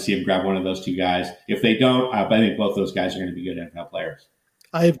would love to see him grab one of those two guys. If they don't, I think both those guys are going to be good NFL players.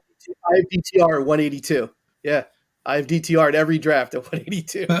 I have DTR at 182. Yeah, I have DTR at every draft at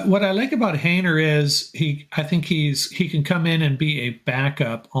 182. But what I like about Haener is I think he can come in and be a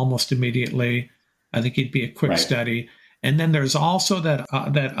backup almost immediately. I think he'd be a quick study. And then there's also that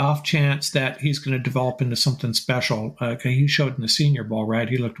off chance that he's going to develop into something special. He showed in the Senior Bowl, right?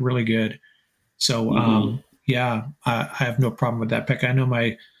 He looked really good. So, I have no problem with that pick. I know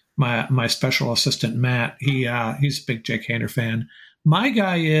my special assistant, Matt, he's a big Jake Haener fan. My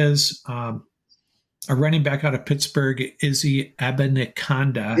guy is a running back out of Pittsburgh, Izzy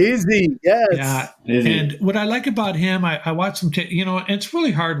Abanikanda. Izzy, yes. Yeah. Izzy. And what I like about him, I watched some tape. It's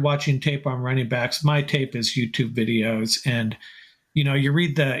really hard watching tape on running backs. My tape is YouTube videos, and you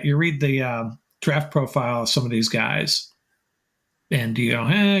read the draft profile of some of these guys. And,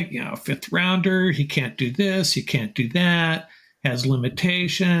 5th rounder, he can't do this, he can't do that, has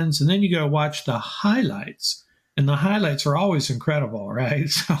limitations. And then you go watch the highlights, and the highlights are always incredible, right?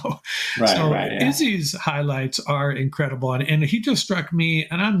 So Izzy's highlights are incredible. And he just struck me,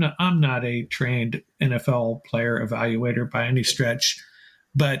 and I'm not a trained NFL player evaluator by any stretch,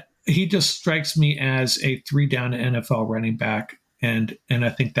 but he just strikes me as a 3-down NFL running back. And I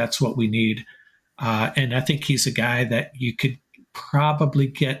think that's what we need. And I think he's a guy that you could probably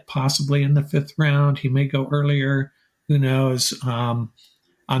get possibly in the 5th round. He may go earlier. Who knows?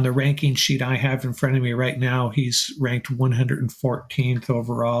 On the ranking sheet I have in front of me right now, he's ranked 114th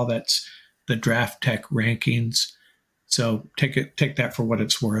overall. That's the Draft Tech rankings. So take that for what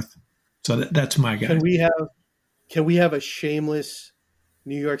it's worth. So that's my guy. Can we have a shameless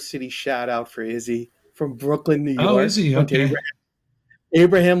New York City shout out for Izzy from Brooklyn, New York? Oh, Izzy, okay.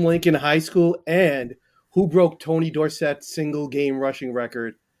 Abraham Lincoln High School, and who broke Tony Dorsett's single game rushing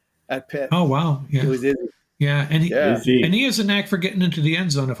record at Pitt. Oh, wow. Yeah. It was Izzy. Yeah, and he has a knack for getting into the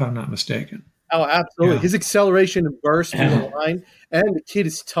end zone, if I'm not mistaken. Oh, absolutely. Yeah. His acceleration and burst through the line, and the kid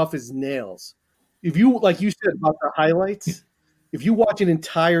is tough as nails. If you, like you said about the highlights, if you watch an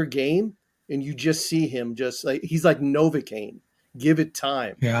entire game and you just see him just like, he's like Novocaine. Give it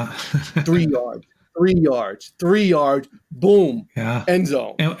time. Yeah. 3 yards, 3 yards, 3 yards, boom. Yeah. End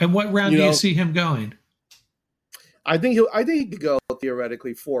zone. And what round do you see him going? I think he could go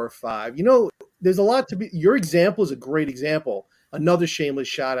theoretically 4 or 5. There's a lot to be. Your example is a great example. Another shameless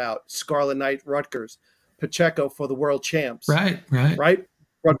shout out: Scarlet Knight, Rutgers, Pacheco for the world champs. Right. Rutgers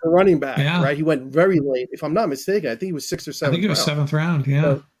running back. Yeah. Right. He went very late. If I'm not mistaken, I think he was 6th or 7th. I think it was 7th round.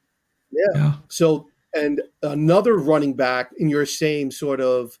 Yeah. Yeah. So, and another running back in your same sort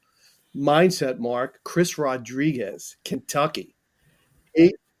of mindset, Mark, Chris Rodriguez, Kentucky.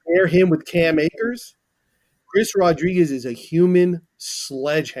 Pair him with Cam Akers. Chris Rodriguez is a human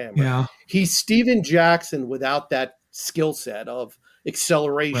sledgehammer. Yeah. He's Steven Jackson without that skill set of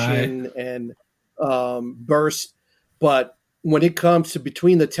acceleration and burst. But when it comes to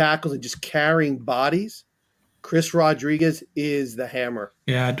between the tackles and just carrying bodies, Chris Rodriguez is the hammer.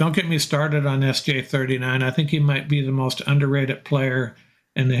 Yeah, don't get me started on SJ39. I think he might be the most underrated player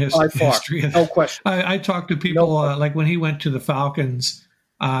in the history. No question. I talked to people like when he went to the Falcons.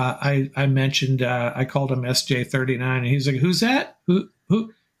 I mentioned I called him SJ39, and he's like, "Who's that? Who?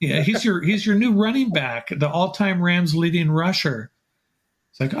 Yeah, he's your new running back, the all-time Rams leading rusher."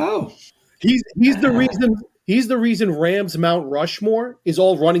 It's like, oh, he's the reason. He's the reason Rams Mount Rushmore is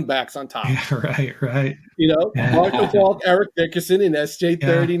all running backs on top. Yeah, right. Marshall Faulk, Eric Dickerson, and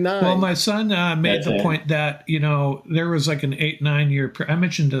SJ39. Yeah. Well, my son made the point that, there was like an 8-9 year I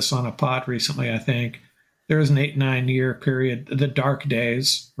mentioned this on a pod recently, I think. There was an 8-9 year period, the dark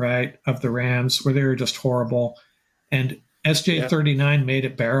days, right, of the Rams, where they were just horrible. And SJ39 made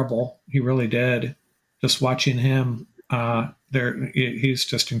it bearable. He really did. Just watching him he's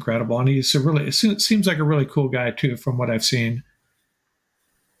just incredible, and he's seems like a really cool guy too, from what I've seen.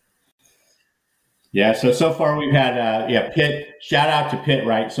 Yeah. So far we've had Pitt. Shout out to Pitt.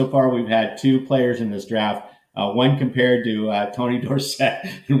 Right. So far we've had 2 players in this draft. One compared to Tony Dorsett,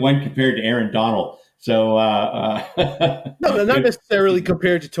 and one compared to Aaron Donald. So no, not necessarily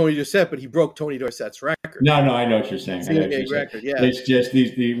compared to Tony Dorsett, but he broke Tony Dorsett's record. No, I know what you're saying. Record, yeah. It's just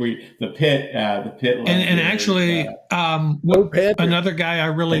the Pitt. And actually, another guy I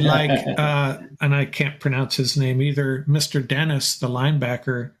really like, and I can't pronounce his name either, Mr. Dennis, the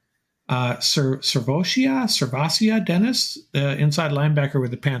linebacker, Servasia Dennis, the inside linebacker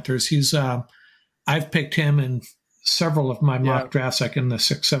with the Panthers. He's I've picked him in several of my mock drafts, like in the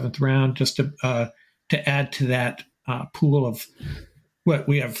 6th, 7th round, just to add to that pool of what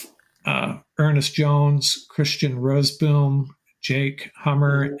we have. Ernest Jones, Christian Roseboom, Jake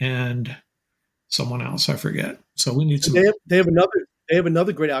Hummer, and someone else I forget. So we need some. They have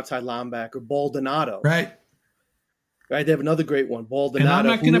another great outside linebacker, Baldonado. Right. They have another great one, Baldonado. And I'm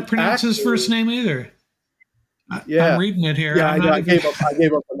not going to pronounce his first name either. I'm reading it here. Yeah, I gave up on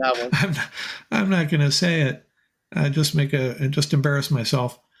that one. I'm not going to say it. Just embarrass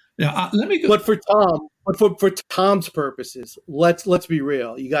myself. Yeah, let me go. But for Tom's purposes, let's be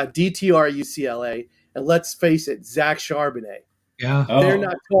real. You got DTR UCLA, and let's face it, Zach Charbonnet. Yeah, they're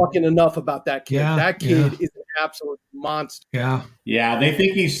not talking enough about that kid. Yeah, that kid is an absolute monster. Yeah, they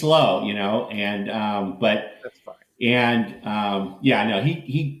think he's slow, and but that's fine. And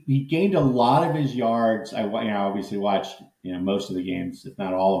he gained a lot of his yards. I obviously watched most of the games, if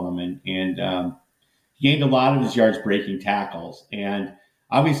not all of them, and he gained a lot of his yards breaking tackles. And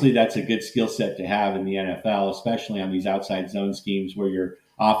obviously, that's a good skill set to have in the NFL, especially on these outside zone schemes where you're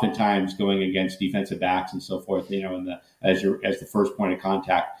oftentimes going against defensive backs and so forth. As the first point of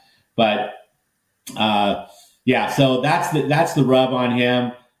contact. But so that's the rub on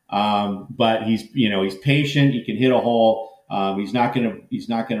him. But he's patient. He can hit a hole. He's not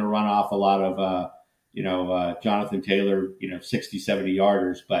gonna run off a lot of Jonathan Taylor 60, 70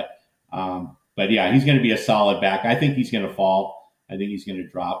 yarders. But yeah, he's going to be a solid back. I think he's going to fall. I think he's going to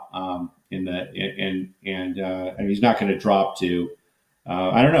drop and he's not going to drop to.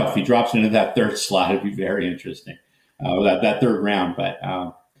 I don't know if he drops into that 3rd slot. It'd be very interesting. that third round. But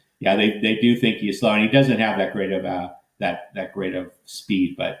yeah, they do think he's slow, and he doesn't have that great of that great of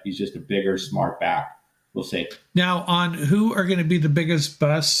speed, but he's just a bigger, smart back. We'll see. Now, on who are going to be the biggest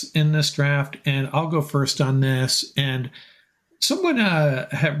busts in this draft, and I'll go first on this. And someone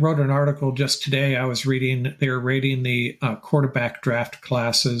wrote an article just today I was reading. They were rating the quarterback draft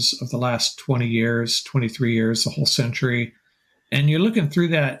classes of the last 20 years, 23 years, the whole century. And you're looking through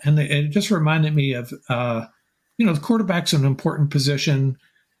that, and it just reminded me of, the quarterback's an important position.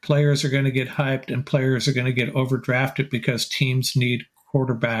 Players are going to get hyped, and players are going to get overdrafted because teams need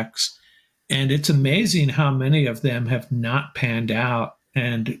quarterbacks. And it's amazing how many of them have not panned out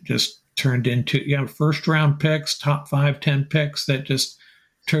and just turned into first-round picks, top 5, 10 picks that just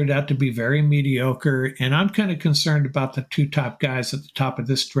turned out to be very mediocre. And I'm kind of concerned about the two top guys at the top of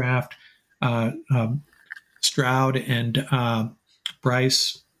this draft, Stroud and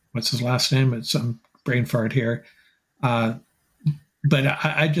Bryce. What's his last name? It's some brain fart here. But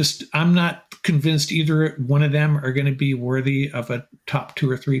I'm not convinced either one of them are going to be worthy of a top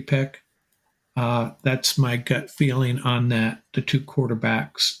 2 or 3 pick. That's my gut feeling on that, the two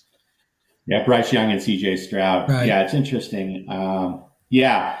quarterbacks. Yeah, Bryce Young and CJ Stroud. Right. Yeah, it's interesting. I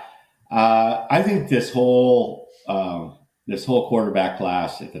think this whole quarterback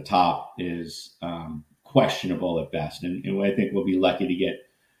class at the top is questionable at best, and I think we'll be lucky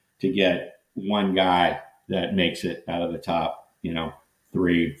to get one guy that makes it out of the top,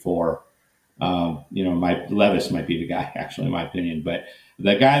 3, 4. Levis might be the guy, actually, in my opinion. But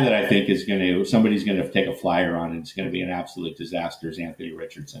the guy that I think somebody's going to take a flyer on, and it's going to be an absolute disaster, is Anthony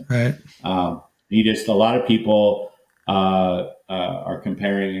Richardson. Right. A lot of people are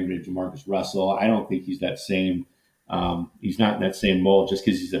comparing him to Jamarcus Russell. I don't think he's that same. He's not in that same mold just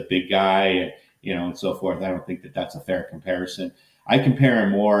because he's a big guy, and so forth. I don't think that that's a fair comparison. I compare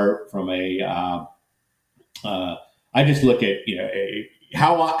him more from I just look at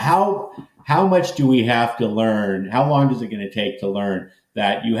how much do we have to learn? How long is it going to take to learn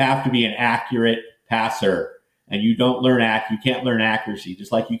that you have to be an accurate passer, and you don't learn you can't learn accuracy,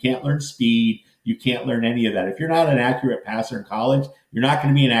 just like you can't learn speed. You can't learn any of that. If you're not an accurate passer in college, you're not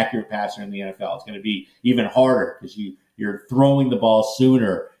going to be an accurate passer in the NFL. It's going to be even harder because you're throwing the ball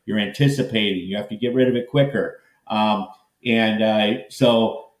sooner. You're anticipating. You have to get rid of it quicker.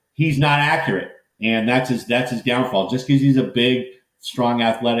 So he's not accurate, and that's his downfall. Just because he's a big, strong,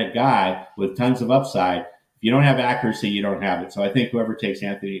 athletic guy with tons of upside, if you don't have accuracy, you don't have it. So I think whoever takes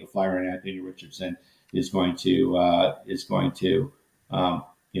a flyer on Anthony Richardson is going to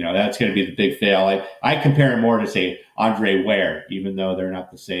that's going to be the big fail. I compare him more to, say, Andre Ware, even though they're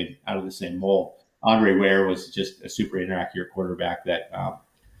not out of the same mold. Andre Ware was just a super inaccurate quarterback that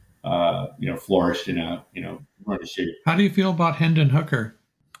flourished in a run to shoot. How do you feel about Hendon Hooker?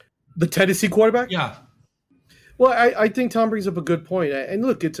 The Tennessee quarterback? Yeah. Well, I think Tom brings up a good point. And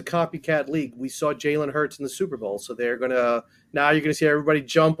look, it's a copycat league. We saw Jalen Hurts in the Super Bowl, so now you're going to see everybody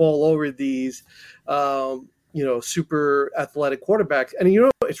jump all over these, super athletic quarterbacks.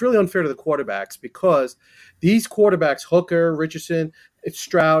 And it's really unfair to the quarterbacks because these quarterbacks, Hooker, Richardson,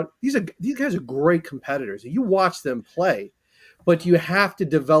 Stroud, these guys are great competitors. You watch them play, but you have to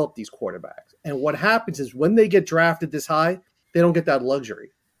develop these quarterbacks. And what happens is when they get drafted this high, they don't get that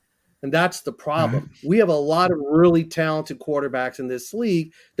luxury. And that's the problem. Right. We have a lot of really talented quarterbacks in this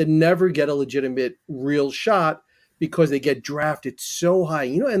league that never get a legitimate real shot because they get drafted so high.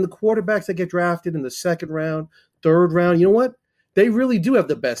 And the quarterbacks that get drafted in the second round, third round, you know what? They really do have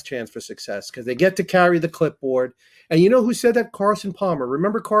the best chance for success because they get to carry the clipboard. And you know who said that? Carson Palmer.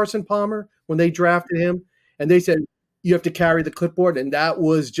 Remember Carson Palmer when they drafted him? And they said, you have to carry the clipboard. And that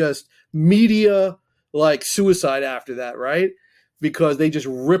was just media suicide after that, right? Because they just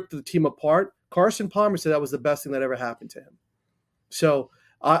ripped the team apart. Carson Palmer said that was the best thing that ever happened to him. So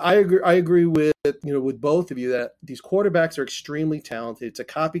I agree with both of you that these quarterbacks are extremely talented. It's a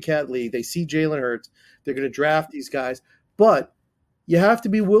copycat league. They see Jalen Hurts. They're going to draft these guys. But you have to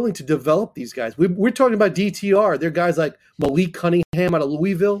be willing to develop these guys. We're talking about DTR. They're guys like Malik Cunningham out of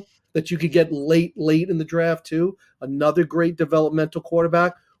Louisville that you could get late in the draft too. Another great developmental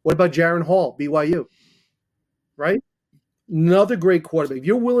quarterback. What about Jaron Hall, BYU? Right? Another great quarterback. If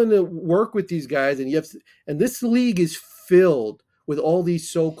you're willing to work with these guys, and this league is filled with all these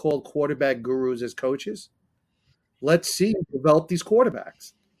so-called quarterback gurus as coaches, let's see you develop these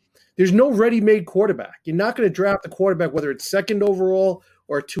quarterbacks. There's no ready-made quarterback. You're not going to draft a quarterback, whether it's second overall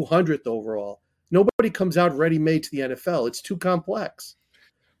or 200th overall. Nobody comes out ready-made to the NFL. It's too complex,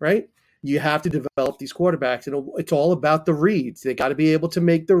 right? You have to develop these quarterbacks, and it's all about the reads. They got to be able to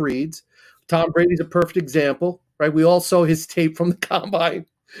make the reads. Tom Brady's a perfect example. Right, we all saw his tape from the combine,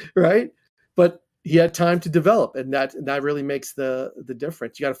 right? But he had time to develop, and that really makes the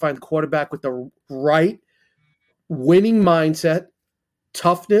difference. You got to find the quarterback with the right winning mindset,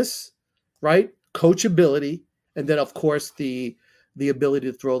 toughness, right, coachability, and then of course the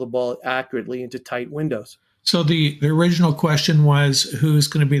ability to throw the ball accurately into tight windows. So the original question was, who's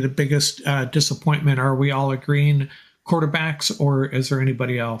going to be the biggest disappointment? Are we all agreeing quarterbacks, or is there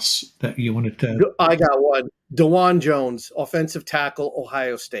anybody else that you wanted to? I got one. DeJuan Jones, offensive tackle,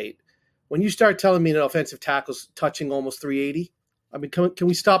 Ohio State. When you start telling me that offensive tackle's touching almost 380, I mean, can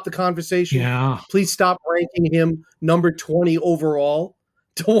we stop the conversation? Yeah. Please stop ranking him number 20 overall.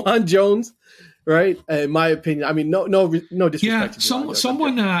 DeJuan Jones, right? In my opinion, I mean, no disrespect. Yeah, to DeJuan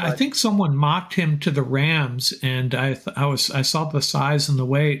someone, Jones, I think someone mocked him to the Rams, and I saw the size and the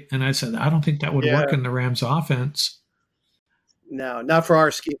weight, and I said, I don't think that would work in the Rams offense. No, not for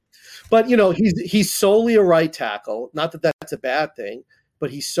our scheme. But he's solely a right tackle. Not that that's a bad thing, but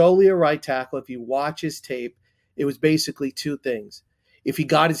he's solely a right tackle. If you watch his tape, it was basically two things. If he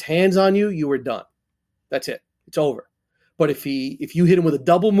got his hands on you, you were done. That's it. It's over. But if you hit him with a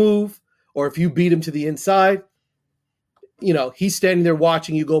double move, or if you beat him to the inside, he's standing there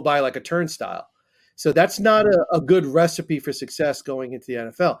watching you go by like a turnstile. So that's not a good recipe for success going into the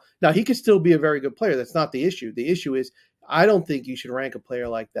NFL. Now, he could still be a very good player. That's not the issue. The issue is I don't think you should rank a player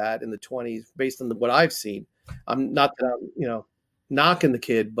like that in the 20s based on what I've seen. I'm not that I'm, knocking the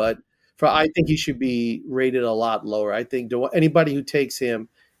kid, but I think he should be rated a lot lower. I think anybody who takes him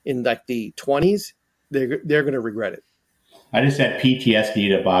in like the 20s, they're going to regret it. I just had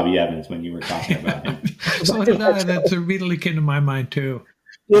PTSD to Bobby Evans when you were talking about him. So that immediately came to my mind too.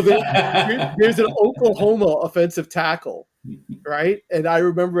 Well, there's an Oklahoma offensive tackle, right? And I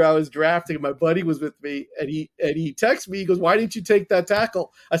remember I was drafting, my buddy was with me, and he texted me. He goes, "Why didn't you take that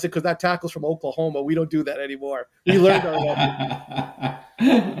tackle?" I said, "Because that tackle's from Oklahoma. We don't do that anymore. We learned our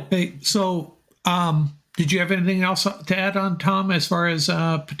lesson." Hey, so did you have anything else to add on, Tom, as far as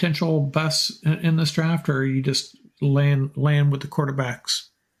potential busts in this draft, or are you just laying with the quarterbacks?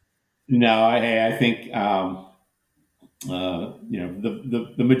 No, I think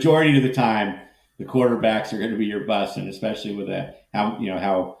the majority of the time the quarterbacks are going to be your bust, and especially with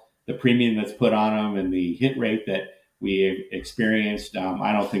how the premium that's put on them and the hit rate that we experienced.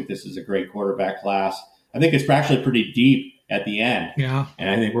 I don't think this is a great quarterback class. I think it's actually pretty deep at the end. Yeah,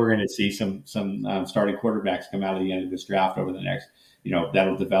 and I think we're going to see some starting quarterbacks come out of the end of this draft over the next,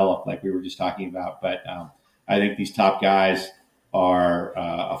 that'll develop like we were just talking about. But I think these top guys are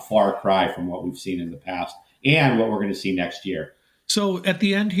a far cry from what we've seen in the past and what we're going to see next year. So at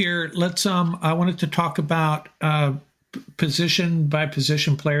the end here, let's I wanted to talk about position by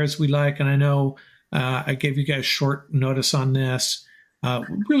position players we like. And I know I gave you guys short notice on this.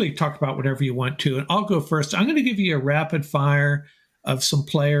 Really talk about whatever you want to. And I'll go first. I'm going to give you a rapid fire of some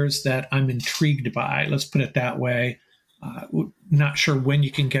players that I'm intrigued by. Let's put it that way. Not sure when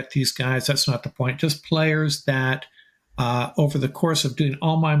you can get these guys. That's not the point. Just players that over the course of doing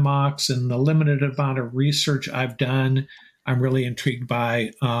all my mocks and the limited amount of research I've done, I'm really intrigued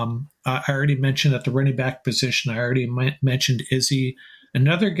by. I already mentioned at the running back position, I already mentioned Izzy.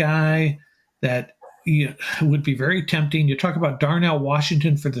 Another guy that would be very tempting. You talk about Darnell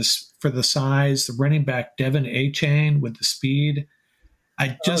Washington for the size, the running back Devin A-Chain with the speed.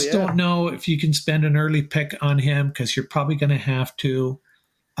 I just don't know if you can spend an early pick on him because you're probably going to have to.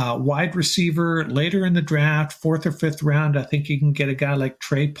 Wide receiver later in the draft, 4th or 5th round, I think you can get a guy like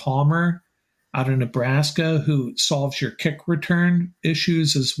Trey Palmer out of Nebraska who solves your kick return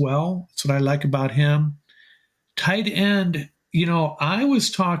issues as well. That's what I like about him. Tight end, I was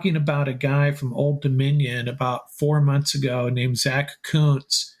talking about a guy from Old Dominion about 4 months ago named Zach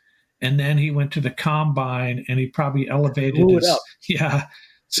Kuntz, and then he went to the combine and he probably elevated his. Yeah.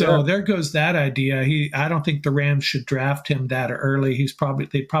 So there goes that idea. I don't think the Rams should draft him that early.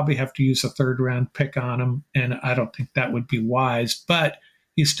 They probably have to use a 3rd round pick on him, and I don't think that would be wise, but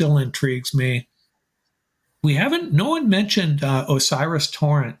he still intrigues me. No one mentioned Osiris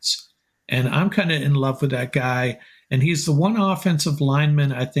Torrance, and I'm kind of in love with that guy. And he's the one offensive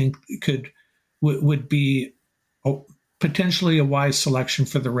lineman I think would be potentially a wise selection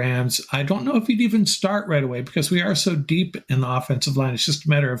for the Rams. I don't know if he'd even start right away because we are so deep in the offensive line. It's just a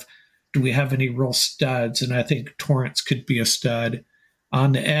matter of, do we have any real studs? And I think Torrance could be a stud.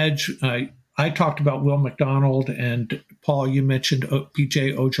 On the edge, I talked about Will McDonald, and Paul, you mentioned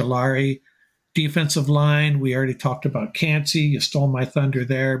PJ Ojulari. Defensive line, we already talked about Cansey. You stole my thunder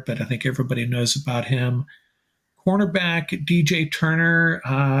there, but I think everybody knows about him. Cornerback, DJ Turner,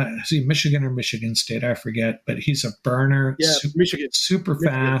 is he Michigan or Michigan State? I forget, but he's a burner. Yeah, Michigan. Super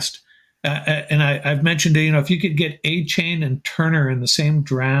fast. And I've mentioned, if you could get A-Chain and Turner in the same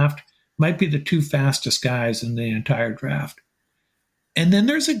draft, might be the two fastest guys in the entire draft. And then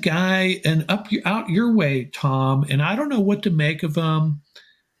there's a guy, and out your way, Tom, and I don't know what to make of him.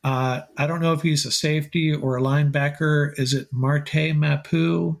 I don't know if he's a safety or a linebacker. Is it Marte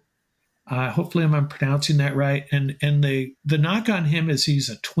Mapu? Hopefully I'm pronouncing that right. And the knock on him is he's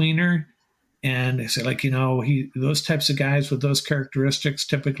a tweener. And they say, like, those types of guys with those characteristics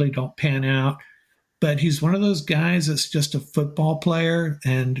typically don't pan out. But he's one of those guys that's just a football player.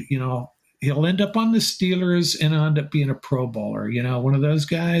 And, he'll end up on the Steelers and end up being a Pro Bowler, one of those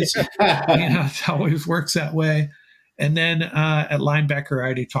guys. It always works that way. And then at linebacker, I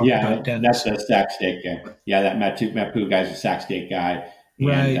already talked about Dennis. That's the Sac State guy. Yeah, that Mapu guy's a Sac State guy. And,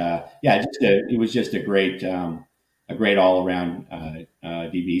 right. It was just a great all around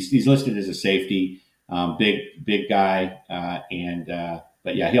DB. He's listed as a safety, big guy,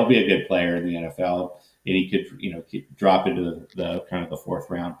 but yeah, he'll be a good player in the NFL. And he could drop into the kind of the fourth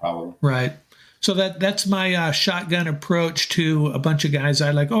round probably. Right. So that's my shotgun approach to a bunch of guys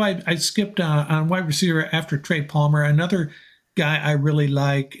I like. Oh, I skipped on wide receiver after Trey Palmer. Another guy I really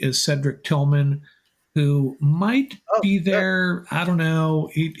like is Cedric Tillman, who might be there. Yeah. I don't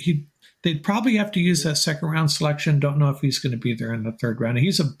know. They'd probably have to use that second round selection. Don't know if he's going to be there in the third round.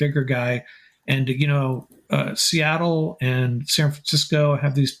 He's a bigger guy. And, Seattle and San Francisco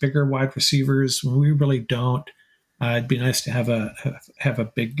have these bigger wide receivers. We really don't. It'd be nice to have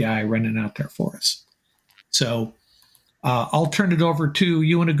a big guy running out there for us. So I'll turn it over to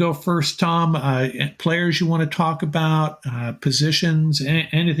you. Want to go first, Tom? Players you want to talk about, positions,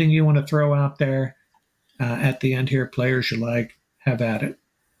 anything you want to throw out there at the end here. Players you like, have at it.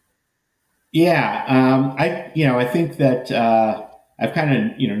 Yeah, I think that I've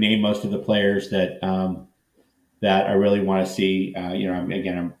kind of named most of the players that I really want to see.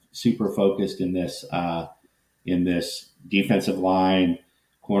 I'm super focused in this defensive line,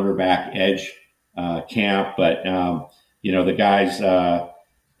 cornerback, edge camp. But the guys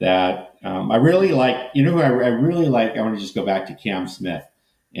that I really like. Who I really like. I want to just go back to Cam Smith,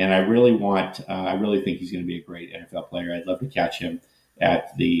 and I really think he's going to be a great NFL player. I'd love to catch him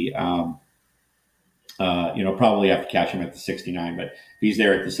at the. Probably have to catch him at the 69, but if he's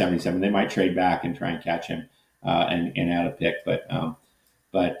there at the 77, they might trade back and try and catch him and add a pick. But I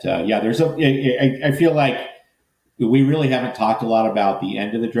feel like we really haven't talked a lot about the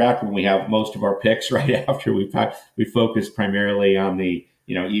end of the draft when we have most of our picks right after we focus primarily on the,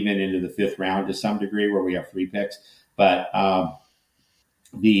 even into the fifth round to some degree where we have 3 picks. But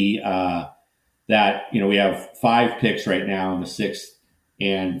we have 5 picks right now in the 6th,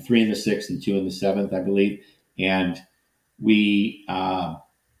 and 3 in the 6th and 2 in the 7th, I believe. And we, I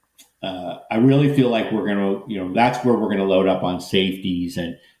really feel like we're going to, that's where we're going to load up on safeties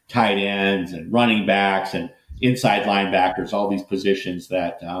and tight ends and running backs and inside linebackers, all these positions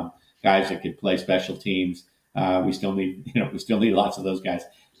that guys that could play special teams. We still need lots of those guys.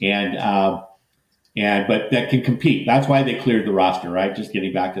 But that can compete. That's why they cleared the roster, right? Just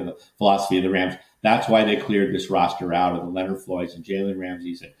getting back to the philosophy of the Rams. That's why they cleared this roster out of the Leonard Floyds and Jalen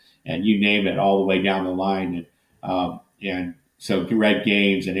Ramseys and you name it all the way down the line. And so Greg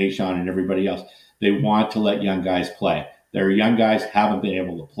Gaines and Ashawn and everybody else, they want to let young guys play. Their young guys haven't been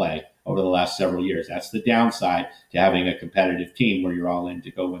able to play over the last several years. That's the downside to having a competitive team where you're all in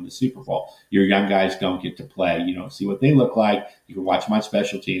to go win the Super Bowl. Your young guys don't get to play. You don't see what they look like. You can watch them on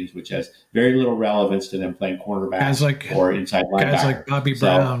special teams, which has very little relevance to them playing cornerback or inside linebacker. Guys like Bobby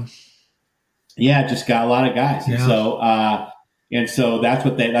Brown. Yeah, just got a lot of guys. Yeah. And so that's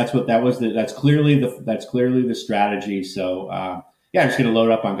clearly the strategy. So just going to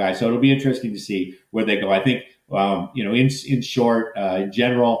load up on guys. So it'll be interesting to see where they go. I think in short, in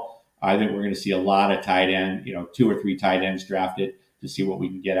general, I think we're going to see a lot of tight end, 2 or 3 tight ends drafted to see what we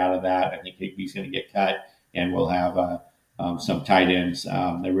can get out of that. I think Higbee's going to get cut, and we'll have some tight ends.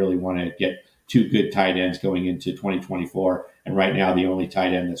 They really want to get 2 good tight ends going into 2024. And right now, the only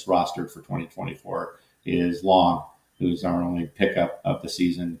tight end that's rostered for 2024 is Long, who's our only pickup of the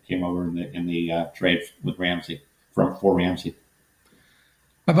season. Came over in the trade with Ramsey for Ramsey.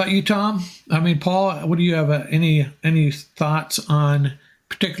 How about you, Tom? I mean, Paul, what do you have? Any thoughts on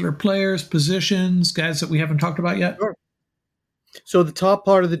particular players, positions, guys that we haven't talked about yet? Sure. So the top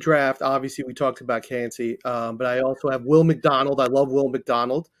part of the draft, obviously, we talked about Kancey, but I also have Will McDonald. I love Will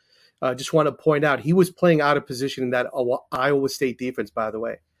McDonald. Just want to point out, he was playing out of position in that Iowa State defense, by the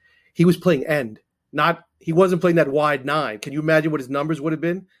way. He was playing end. He wasn't playing that wide 9. Can you imagine what his numbers would have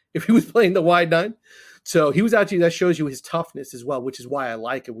been if he was playing the wide 9? So he was actually, that shows you his toughness as well, which is why I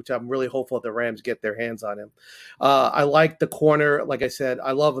like it, which I'm really hopeful that the Rams get their hands on him. I like the corner. Like I said,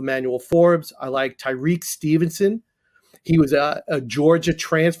 I love Emmanuel Forbes. I like Tyreek Stevenson. He was a Georgia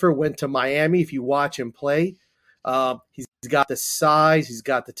transfer, went to Miami. If you watch him play, he's got the size, he's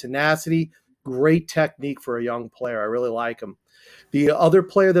got the tenacity, great technique for a young player. I really like him. The other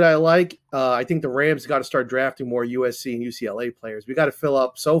player that I like, I think the Rams got to start drafting more USC and UCLA players. We got to fill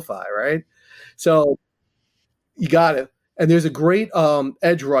up SoFi, right? So you got to. And there's a great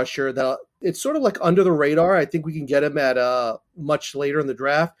edge rusher that it's sort of like under the radar. I think we can get him at much later in the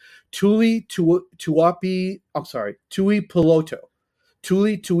draft. Tuli Piloto.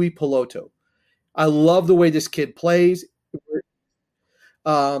 I love the way this kid plays.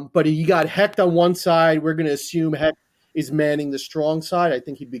 But he got Hecht on one side. We're going to assume Hecht is manning the strong side. I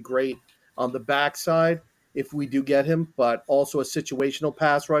think he'd be great on the back side if we do get him, but also a situational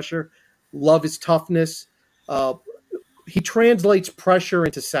pass rusher. Love his toughness. He translates pressure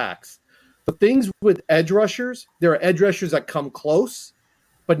into sacks. The things with edge rushers, there are edge rushers that come close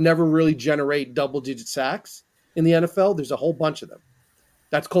but never really generate double-digit sacks in the NFL. There's a whole bunch of them.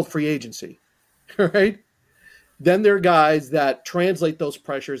 That's called free agency, right? Then there are guys that translate those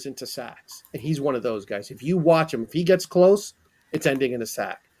pressures into sacks, and he's one of those guys. If you watch him, if he gets close, it's ending in a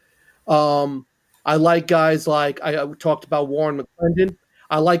sack. I like guys like I talked about Warren McClendon.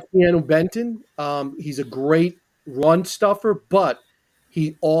 I like Keanu Benton. He's a great run stuffer, but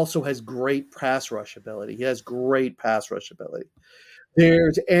he also has great pass rush ability.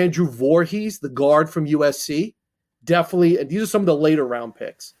 There's Andrew Voorhees, the guard from USC. Definitely, and these are some of the later round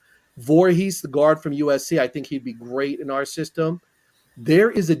picks. Voorhees, the guard from USC, I think he'd be great in our system.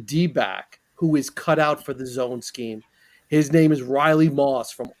 There is a D-back who is cut out for the zone scheme. His name is Riley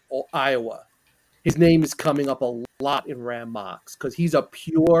Moss from Iowa. His name is coming up a lot in Ram mocks because he's a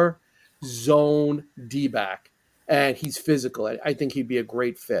pure zone D-back, and he's physical. I think he'd be a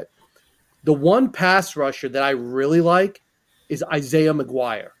great fit. The one pass rusher that I really like is Isaiah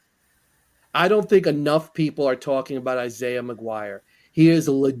McGuire. I don't think enough people are talking about Isaiah McGuire. He is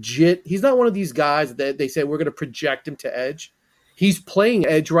a legit – he's not one of these guys that they say we're going to project him to edge. He's playing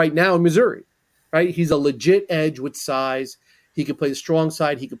edge right now in Missouri, right? He's a legit edge with size. He can play the strong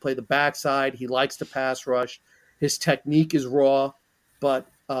side. He can play the back side. He likes to pass rush. His technique is raw, but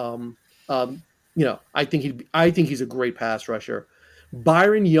I think he's a great pass rusher.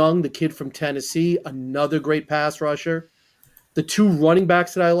 Byron Young, the kid from Tennessee, another great pass rusher. The two running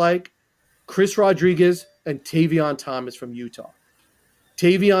backs that I like, Chris Rodriguez and Tavion Thomas from Utah.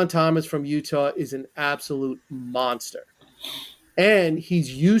 Tavion Thomas from Utah is an absolute monster. And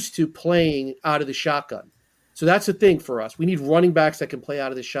he's used to playing out of the shotgun. So that's the thing for us. We need running backs that can play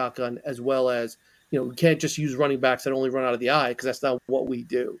out of the shotgun as well as, we can't just use running backs that only run out of the eye because that's not what we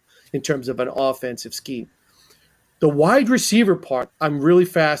do in terms of an offensive scheme. The wide receiver part, I'm really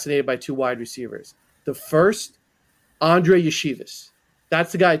fascinated by two wide receivers. The first, Andre Yeshivas.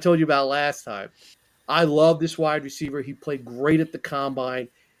 That's the guy I told you about last time. I love this wide receiver. He played great at the combine.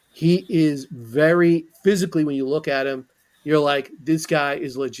 He is very physically, when you look at him, you're like, this guy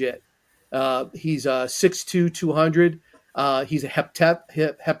is legit. He's 6'2", 200. He's a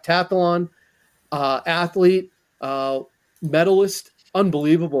heptathlon athlete, medalist.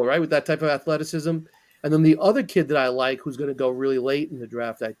 Unbelievable, right, with that type of athleticism. And then the other kid that I like who's going to go really late in the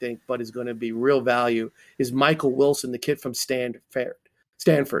draft, I think, but is going to be real value, is Michael Wilson, the kid from Stanford.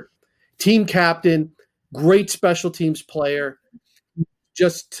 Team captain, great special teams player,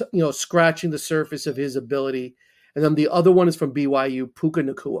 just scratching the surface of his ability. And then the other one is from BYU, Puka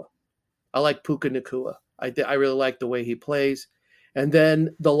Nacua. I like Puka Nacua. I really like the way he plays. And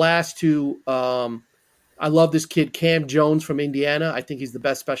then the last two, I love this kid, Cam Jones from Indiana. I think he's the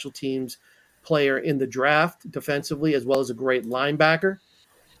best special teams player in the draft defensively, as well as a great linebacker.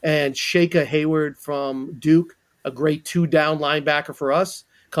 And Shaka Hayward from Duke, a great two-down linebacker for us.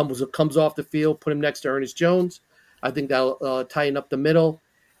 Comes off the field, put him next to Ernest Jones. I think that'll tighten up the middle.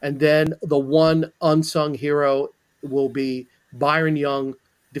 And then the one unsung hero will be Byron Young,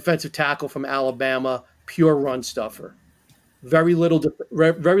 defensive tackle from Alabama, pure run stuffer. Very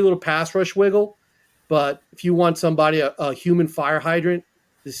little pass rush wiggle, but if you want somebody, a human fire hydrant,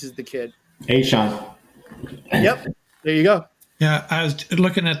 this is the kid. Hey, Sean. Yep, there you go. Yeah, I was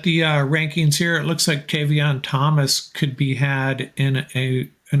looking at the rankings here. It looks like Tavion Thomas could be had in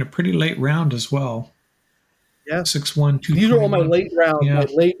a pretty late round as well. Yeah, 6'1", 221. These are all my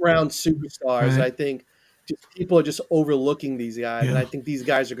late round superstars. Right. I think people are just overlooking these guys, and I think these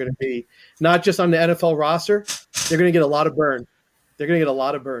guys are going to be not just on the NFL roster. They're going to get a lot of burn.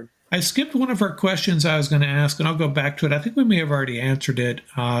 I skipped one of our questions I was going to ask, and I'll go back to it. I think we may have already answered it.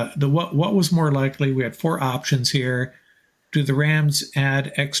 What was more likely? We had 4 options here. Do the Rams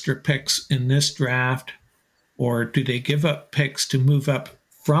add extra picks in this draft, or do they give up picks to move up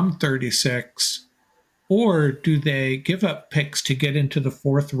from 36, Or do they give up picks to get into the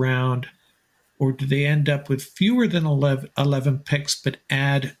fourth round? Or do they end up with fewer than 11 picks, but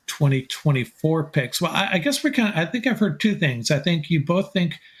add 2024 picks? Well, I guess I think I've heard two things. I think you both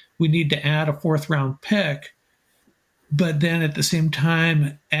think we need to add a fourth round pick, but then at the same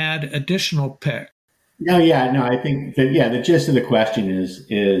time, add additional pick. No, I think that, the gist of the question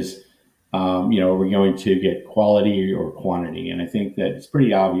is, are we going to get quality or quantity? And I think that it's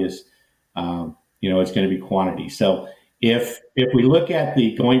pretty obvious, it's going to be quantity. So if we look at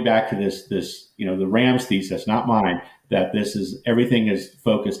going back to this, the Rams thesis, not mine, that everything is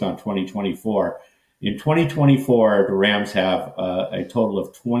focused on 2024. In 2024, the Rams have a total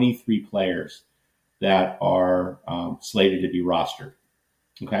of 23 players that are slated to be rostered.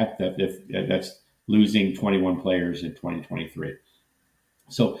 Okay, that's losing 21 players in 2023.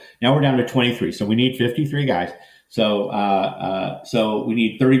 So now we're down to 23. So we need 53 guys. So we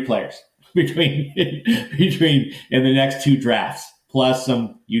need 30 players between in the next two drafts, plus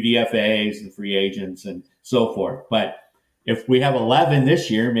some UDFAs and free agents and so forth. But if we have 11 this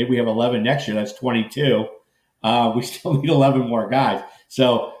year, maybe we have 11 next year, that's 22. We still need 11 more guys.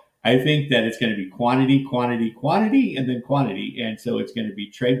 So I think that it's going to be quantity, and then quantity. And so it's going to be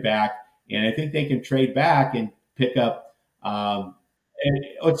trade back. And I think they can trade back and pick up.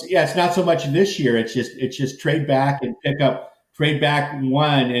 It's not so much this year. It's just trade back and trade back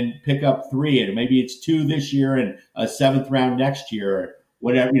one and pick up three. And maybe it's two this year and a seventh round next year, or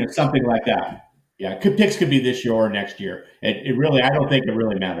whatever, something like that. Yeah, picks could be this year or next year. It really, I don't think it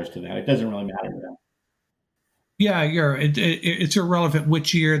really matters to them. It doesn't really matter to them. Yeah, it's irrelevant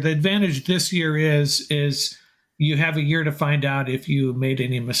which year. The advantage this year is you have a year to find out if you made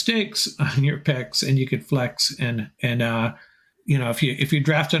any mistakes on your picks, and you could flex. And if you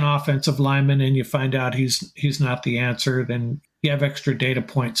draft an offensive lineman and you find out he's not the answer, then you have extra data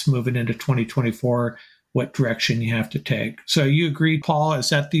points moving into 2024, what direction you have to take. So you agree, Paul? Is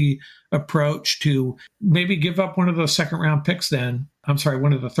that the approach, to maybe give up one of those second round picks then? I'm sorry,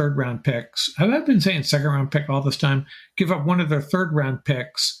 one of the third round picks. I've been saying second round pick all this time. Give up one of their third round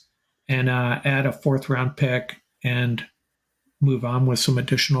picks and add a fourth round pick and move on with some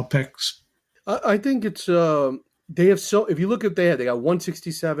additional picks. I think it's they have if you look at they got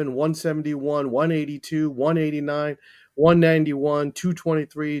 167, 171, 182, 189, 191,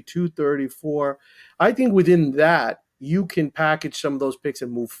 223, 234. I think within that you can package some of those picks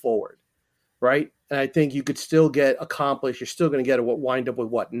and move forward, right? And I think you could still get accomplished. You're still going to get wind up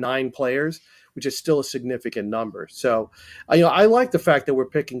with 9 players, which is still a significant number. So, I like the fact that we're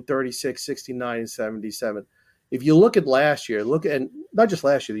picking 36, 69, and 77. If you look at last year, and not just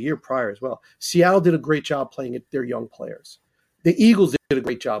last year, the year prior as well, Seattle did a great job playing their young players. The Eagles did a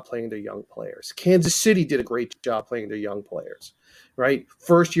great job playing their young players. Kansas City did a great job playing their young players, right?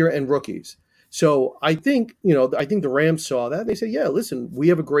 First year and rookies. So I think the Rams saw that. They said, yeah, listen, we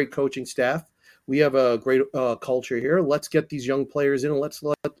have a great coaching staff. We have a great culture here. Let's get these young players in and let's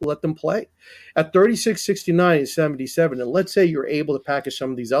let them play. At 36, 69, and 77, and let's say you're able to package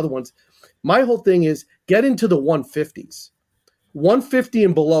some of these other ones. My whole thing is get into the 150s. 150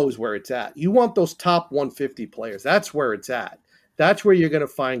 and below is where it's at. You want those top 150 players. That's where it's at. That's where you're going to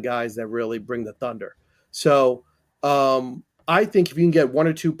find guys that really bring the thunder. So I think if you can get one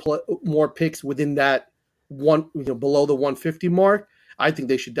or two more picks within that one, below the 150 mark, I think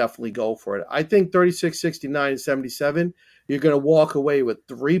they should definitely go for it. I think 36, 69, and 77, you're going to walk away with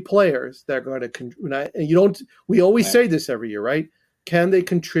 3 players that are going to and you don't. We always say this every year, right? Can they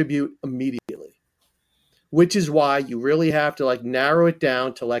contribute immediately? Which is why you really have to narrow it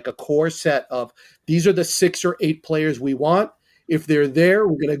down to a core set of these are the 6 or 8 players we want. If they're there,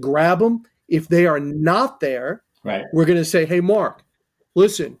 we're going to grab them. If they are not there, we're going to say, hey, Mark,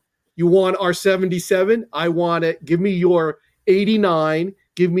 listen, you want our 77? I want it. Give me your 89.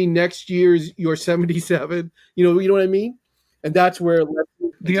 Give me next year's your 77. You know what I mean? And that's where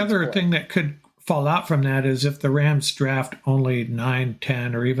the other thing that could fall out from that is if the Rams draft only 9,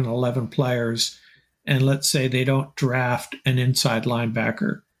 10, or even 11 players, and let's say they don't draft an inside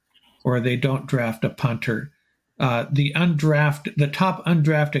linebacker or they don't draft a punter, the top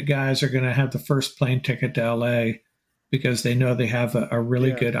undrafted guys are going to have the first plane ticket to LA because they know they have a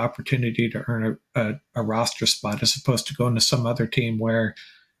really good opportunity to earn a roster spot as opposed to going to some other team where,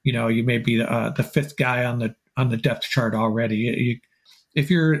 you may be the 5th guy on the depth chart already. If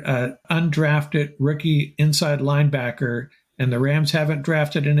you're an undrafted rookie inside linebacker and the Rams haven't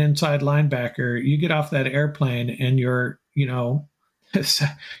drafted an inside linebacker, you get off that airplane and you're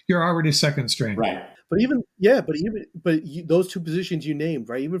already second string. Right. But those 2 positions you named,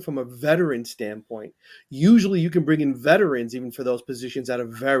 right? Even from a veteran standpoint, usually you can bring in veterans even for those positions at a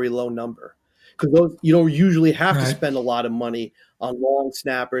very low number. because those you don't usually have to Right. spend a lot of money on long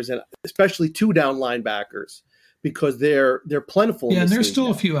snappers and especially two down linebackers because they're plentiful. In Yeah, and this there's league still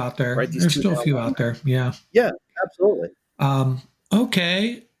a now, few out there. right? These There's two still a down few out linebackers. there. Yeah. Yeah, absolutely.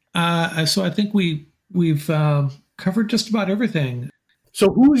 Okay. So I think we've covered just about everything. So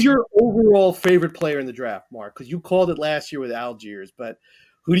who's your overall favorite player in the draft, Mark? Because you called it last year with Algiers, but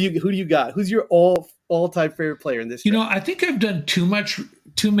who do you got? Who's your all-time favorite player in this You draft? know, I think I've done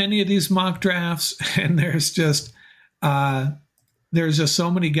too many of these mock drafts, and there's just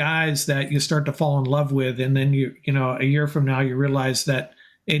so many guys that you start to fall in love with, and then you know a year from now you realize that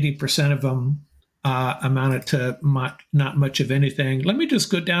 80% of them amounted to not much of anything. Let me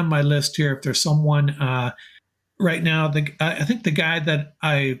just go down my list here. If there's someone right now, I think the guy that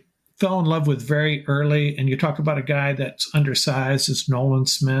I fell in love with very early, and you talk about a guy that's undersized, is Nolan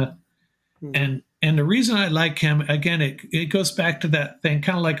Smith. Mm-hmm. And the reason I like him, again, it goes back to that thing,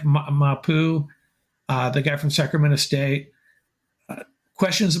 kind of like Mapu, the guy from Sacramento State.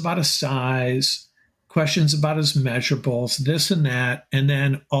 Questions about his size, questions about his measurables, this and that. And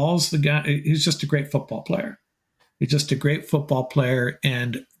then all's the guy, he's just a great football player. He's just a great football player,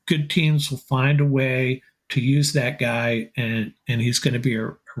 and good teams will find a way to use that guy, and he's going to be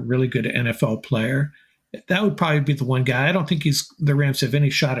a really good NFL player. That would probably be the one guy. I don't think the Rams have any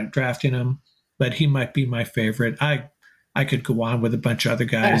shot at drafting him, but he might be my favorite. I could go on with a bunch of other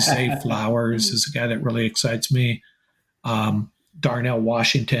guys. Zay Flowers is a guy that really excites me. Darnell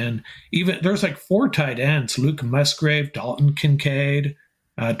Washington. Even there's like 4 tight ends: Luke Musgrave, Dalton Kincaid.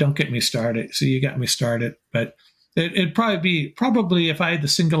 Don't get me started. So you got me started. But it'd probably if I had to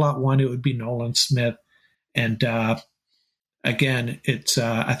single out one, it would be Nolan Smith. And again, it's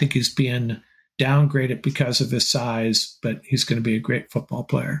I think he's being downgraded because of his size, but he's going to be a great football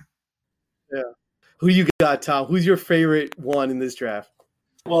player. Yeah. Who you got, Tom? Who's your favorite one in this draft?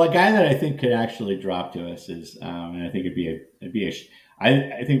 Well, a guy that I think could actually drop to us is, and I think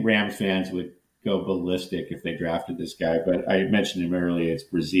I think Rams fans would go ballistic if they drafted this guy. But I mentioned him earlier. It's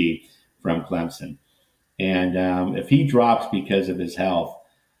Brzee from Clemson, and if he drops because of his health,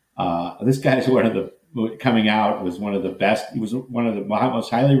 this guy's coming out was one of the best. He was one of the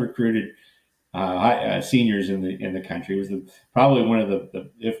most highly recruited seniors in the country. He was probably one of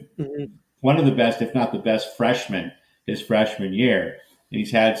the best, if not the best, freshman his freshman year. And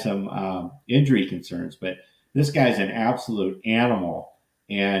he's had some injury concerns, but this guy's an absolute animal.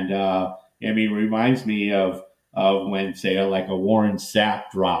 And reminds me of when, say, like a Warren Sapp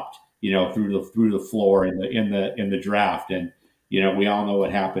dropped, through the floor in the draft, and we all know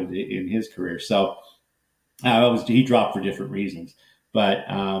what happened in his career. So he dropped for different reasons, but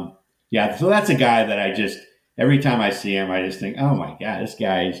so that's a guy that I just every time I see him, I just think, oh my God, this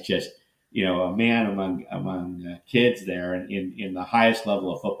guy is just a man among kids there in the highest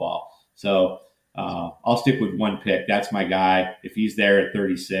level of football. So I'll stick with one pick. That's my guy. If he's there at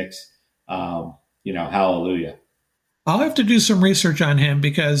 36, hallelujah. I'll have to do some research on him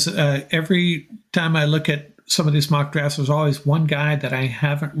because every time I look at some of these mock drafts, there's always one guy that I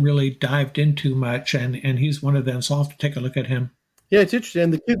haven't really dived into much, and he's one of them. So I'll have to take a look at him. Yeah, it's interesting.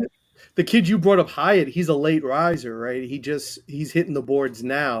 And the kid you brought up, Hyatt, he's a late riser, right? He's hitting the boards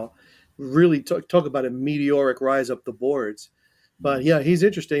now. Really talk about a meteoric rise up the boards. But yeah, he's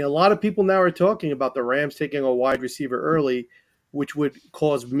interesting. A lot of people now are talking about the Rams taking a wide receiver early, which would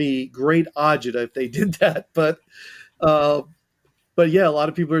cause me great agita if they did that. But yeah, a lot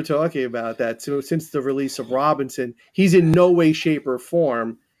of people are talking about that. So since the release of Robinson, he's in no way, shape, or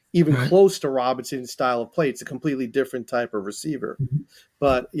form even close to Robinson's style of play. It's a completely different type of receiver. Mm-hmm.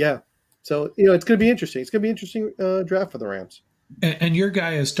 But yeah, so it's going to be interesting. It's going to be an interesting draft for the Rams. And your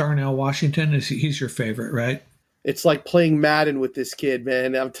guy is Darnell Washington. He's your favorite, right? It's like playing Madden with this kid,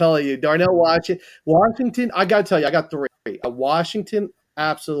 man. I'm telling you, Darnell Washington. I got to tell you, I got 3. Washington,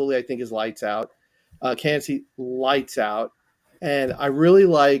 absolutely, I think is lights out. Kansas City, lights out. And I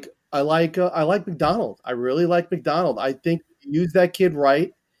like McDonald. I really like McDonald. I think use that kid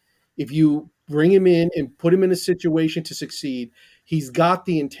right. If you bring him in and put him in a situation to succeed, he's got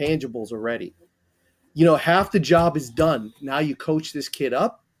the intangibles already. Half the job is done. Now you coach this kid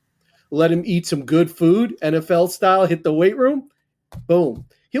up, let him eat some good food, NFL style, hit the weight room, boom.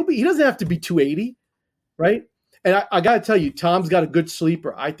 He doesn't have to be 280, right? And I got to tell you, Tom's got a good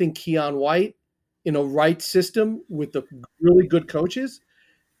sleeper. I think Keon White, in a right system with the really good coaches,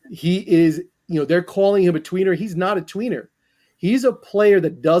 he is, they're calling him a tweener. He's not a tweener. He's a player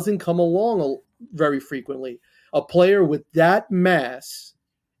that doesn't come along very frequently. A player with that mass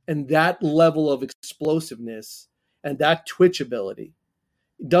and that level of explosiveness and that twitch ability.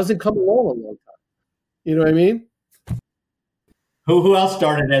 It doesn't come along a long time. You know what I mean? Who else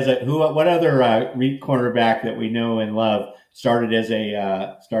started as what other cornerback that we know and love started as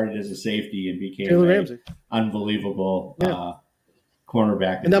a safety and became Jalen a Ramsey. unbelievable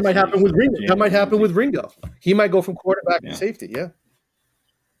cornerback? And that might happen with Ringo. That might happen with Ringo. He might go from quarterback to safety. Yeah.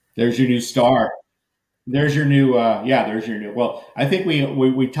 There's your new star. There's your new. Well, I think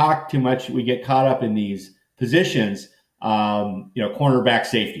we talk too much. We get caught up in these positions. Cornerback,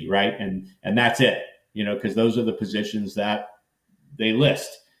 safety, right, and that's it. Because those are the positions that they list.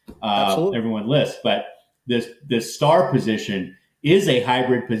 Everyone lists, but this star position is a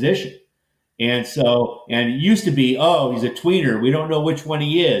hybrid position, and it used to be, oh, he's a tweener. We don't know which one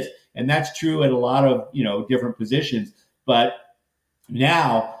he is, and that's true at a lot of different positions. But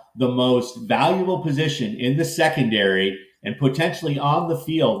now the most valuable position in the secondary and potentially on the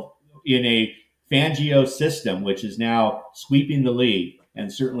field in a Fangio system, which is now sweeping the league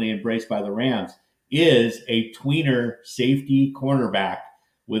and certainly embraced by the Rams, is a tweener safety cornerback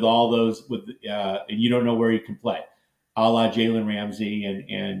with all those and you don't know where he can play, a la Jalen Ramsey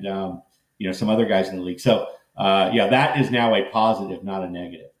and some other guys in the league. So that is now a positive, not a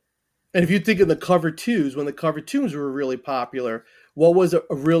negative. And if you think of the cover twos, when the cover twos were really popular, what was a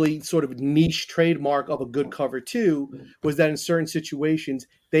really sort of niche trademark of a good cover two was that in certain situations,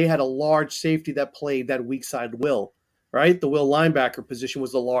 they had a large safety that played that weak side will, right? The will linebacker position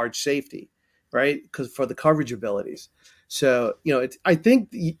was the large safety, right? Because for the coverage abilities. So, I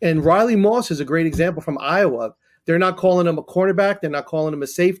think, and Riley Moss is a great example from Iowa. They're not calling him a cornerback. They're not calling him a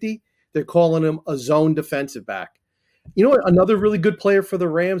safety. They're calling him a zone defensive back. Another really good player for the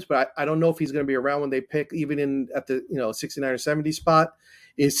Rams, but I don't know if he's going to be around when they pick, even at the 69 or 70 spot,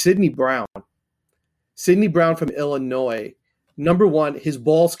 is Sidney Brown. Sidney Brown from Illinois. Number one, his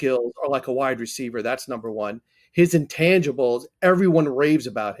ball skills are like a wide receiver. That's number one. His intangibles, everyone raves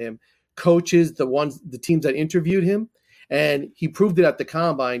about him. Coaches, the teams that interviewed him, and he proved it at the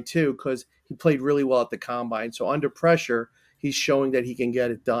combine too, because he played really well at the combine. So under pressure, he's showing that he can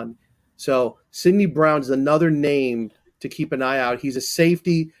get it done. So Sidney Brown is another name to keep an eye out. He's a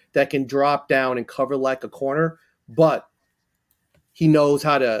safety that can drop down and cover like a corner, but he knows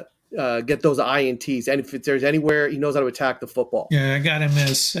how to get those INTs. And if there's anywhere, he knows how to attack the football. Yeah, I got him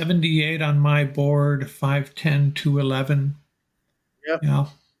as 78 on my board, 5'10", 211. Yeah.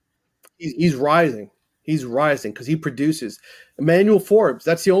 He's rising. He's rising because he produces. Emmanuel Forbes,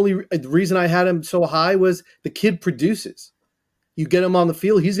 that's the only reason I had him so high was the kid produces. You get him on the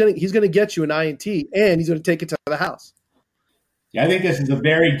field, he's gonna get you an INT, and he's gonna take it to the house. Yeah, I think this is a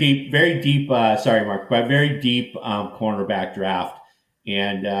very deep. Sorry, Mark, but very deep cornerback draft,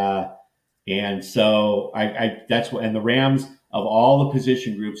 and so that's what. And the Rams, of all the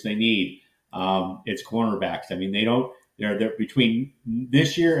position groups they need, it's cornerbacks. I mean, they're between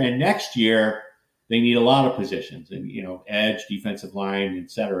this year and next year. They need a lot of positions, and edge, defensive line,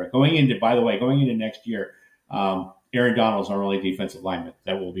 etc. Going into next year. Aaron Donald's our only defensive lineman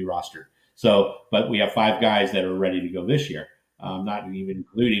that will be rostered. So, but we have 5 guys that are ready to go this year, not even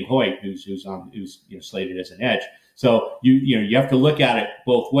including Hoyt, who's slated as an edge. So you have to look at it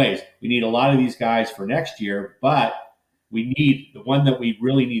both ways. We need a lot of these guys for next year, but we need the one that we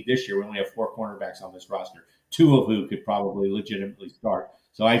really need this year. We only have 4 cornerbacks on this roster, 2 of who could probably legitimately start.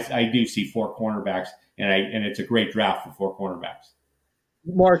 So I do see 4 cornerbacks, and it's a great draft for 4 cornerbacks.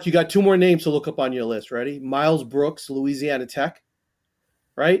 Mark, you got 2 more names to look up on your list. Ready? Miles Brooks, Louisiana Tech,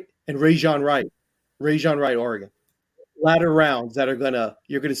 right? And Rajon Wright, Oregon. Latter rounds that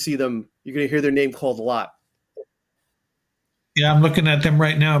you're gonna see them. You're gonna hear their name called a lot. Yeah, I'm looking at them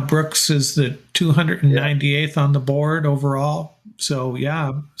right now. Brooks is the 298th on the board overall. So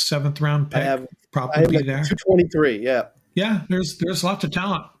 7th round pick, probably like there. 223. Yeah. Yeah, there's lots of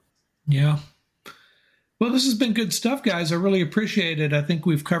talent. Yeah. Well, this has been good stuff, guys. I really appreciate it. I think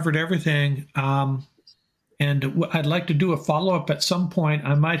we've covered everything. And I'd like to do a follow-up at some point.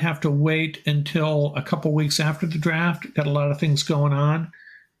 I might have to wait until a couple weeks after the draft. Got a lot of things going on.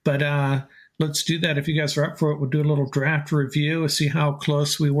 But let's do that. If you guys are up for it, we'll do a little draft review, see how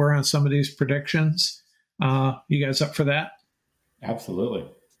close we were on some of these predictions. You guys up for that? Absolutely.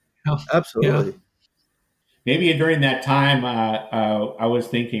 Absolutely. Yeah. Maybe during that time, I was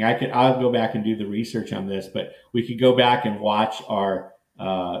thinking I'll go back and do the research on this, but we could go back and watch our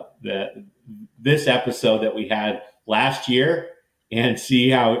this episode that we had last year and see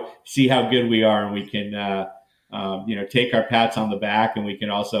how good we are, and we can take our pats on the back, and we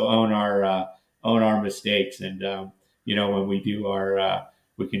can also own our mistakes, and when we do our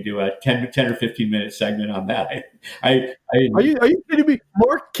we can do a 10 or 15 minute segment on that. Are you kidding me?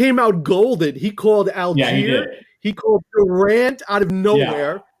 Mark came out golden. He called Algier. Yeah, he did. He called Durant out of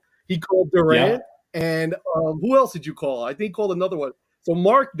nowhere. Yeah. He called Durant. And who else did you call? I think you called another one. So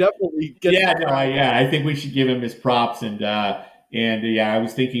Mark definitely gets. I think we should give him his props. And I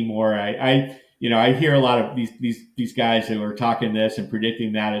was thinking more. I hear a lot of these guys who are talking this and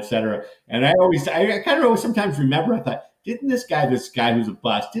predicting that, et cetera. And I kind of always sometimes remember, I thought, didn't this guy who's a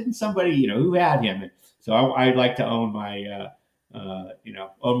bust, didn't somebody, who had him? And so I'd like to own my,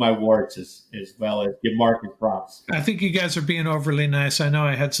 own my warts as well as give Mark his props. I think you guys are being overly nice. I know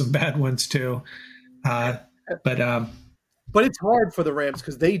I had some bad ones too. But it's hard for the Rams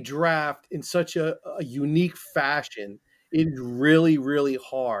because they draft in such a unique fashion. It is really, really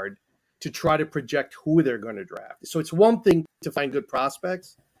hard to try to project who they're going to draft. So it's one thing to find good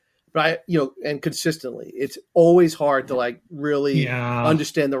prospects, but and consistently, it's always hard to really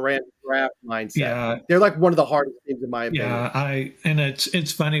understand the Rams draft mindset. Yeah. They're like one of the hardest things in my opinion. Yeah,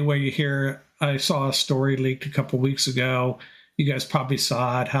 it's funny where you hear. I saw a story leaked a couple of weeks ago. You guys probably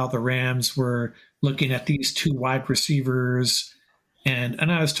saw it. How the Rams were looking at these two wide receivers, and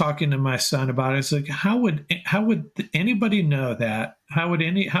I was talking to my son about it. It's like, how would anybody know that? How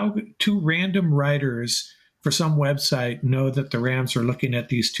two random writers for some website know that the Rams are looking at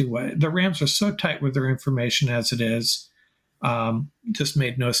these two? The Rams are so tight with their information as it is. Just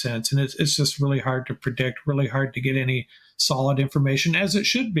made no sense, and it's just really hard to predict. Really hard to get any solid information, as it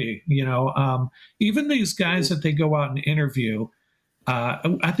should be. Even these guys that they go out and interview.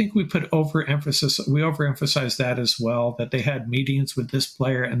 I think we overemphasize that as well, that they had meetings with this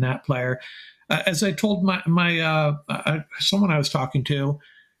player and that player. As I told my someone I was talking to,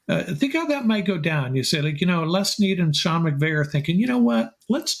 think how that might go down. You say, Les Snead and Sean McVay are thinking, you know what?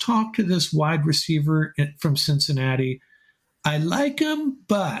 Let's talk to this wide receiver from Cincinnati. I like him,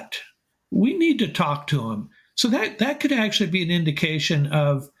 but we need to talk to him. So that could actually be an indication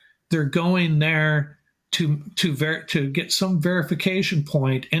of they're going there to get some verification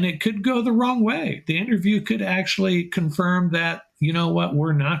point, and it could go the wrong way. The interview could actually confirm that,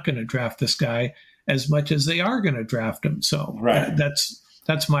 we're not going to draft this guy as much as they are going to draft him. So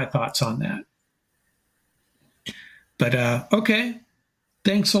that's my thoughts on that. But okay,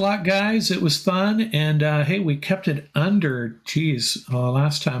 thanks a lot, guys. It was fun, and hey, we kept it under.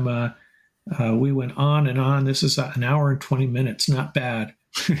 Last time we went on and on. This is an hour and 20 minutes. Not bad.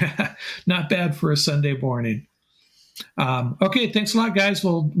 Not bad for a Sunday morning. Okay, thanks a lot, guys.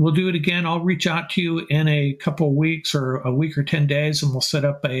 We'll do it again. I'll reach out to you in a couple of weeks or a week or 10 days, and we'll set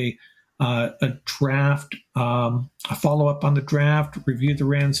up a draft, a follow-up on the draft, review the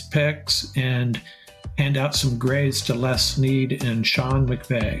Rams picks, and hand out some grades to Les Snead and Sean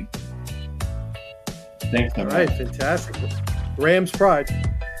McVay. Thanks. All right, fantastic. Rams pride.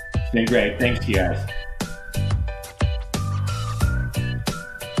 It's been great. Thanks to you guys.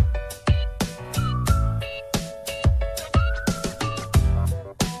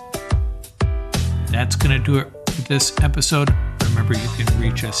 That's going to do it for this episode. Remember, you can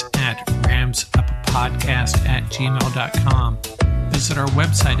reach us at ramsuppodcast@gmail.com. Visit our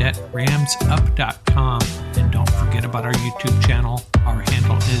website at ramsup.com. And don't forget about our YouTube channel. Our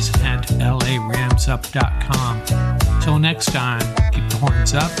handle is at laramsup.com. Till next time, keep the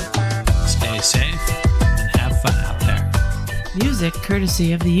horns up, stay safe, and have fun out there. Music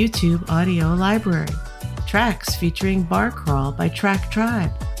courtesy of the YouTube audio library. Tracks featuring Bar Crawl by Track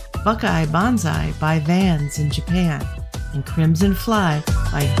Tribe. Buckeye Banzai by Vans in Japan, and Crimson Fly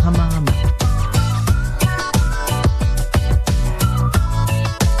by Hama Hama.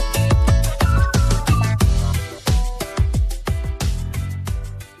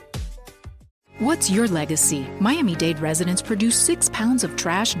 What's your legacy? Miami-Dade residents produce 6 pounds of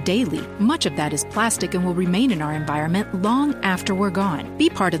trash daily. Much of that is plastic and will remain in our environment long after we're gone. Be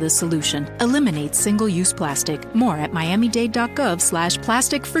part of the solution. Eliminate single-use plastic. More at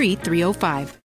miamidade.gov/plasticfree305.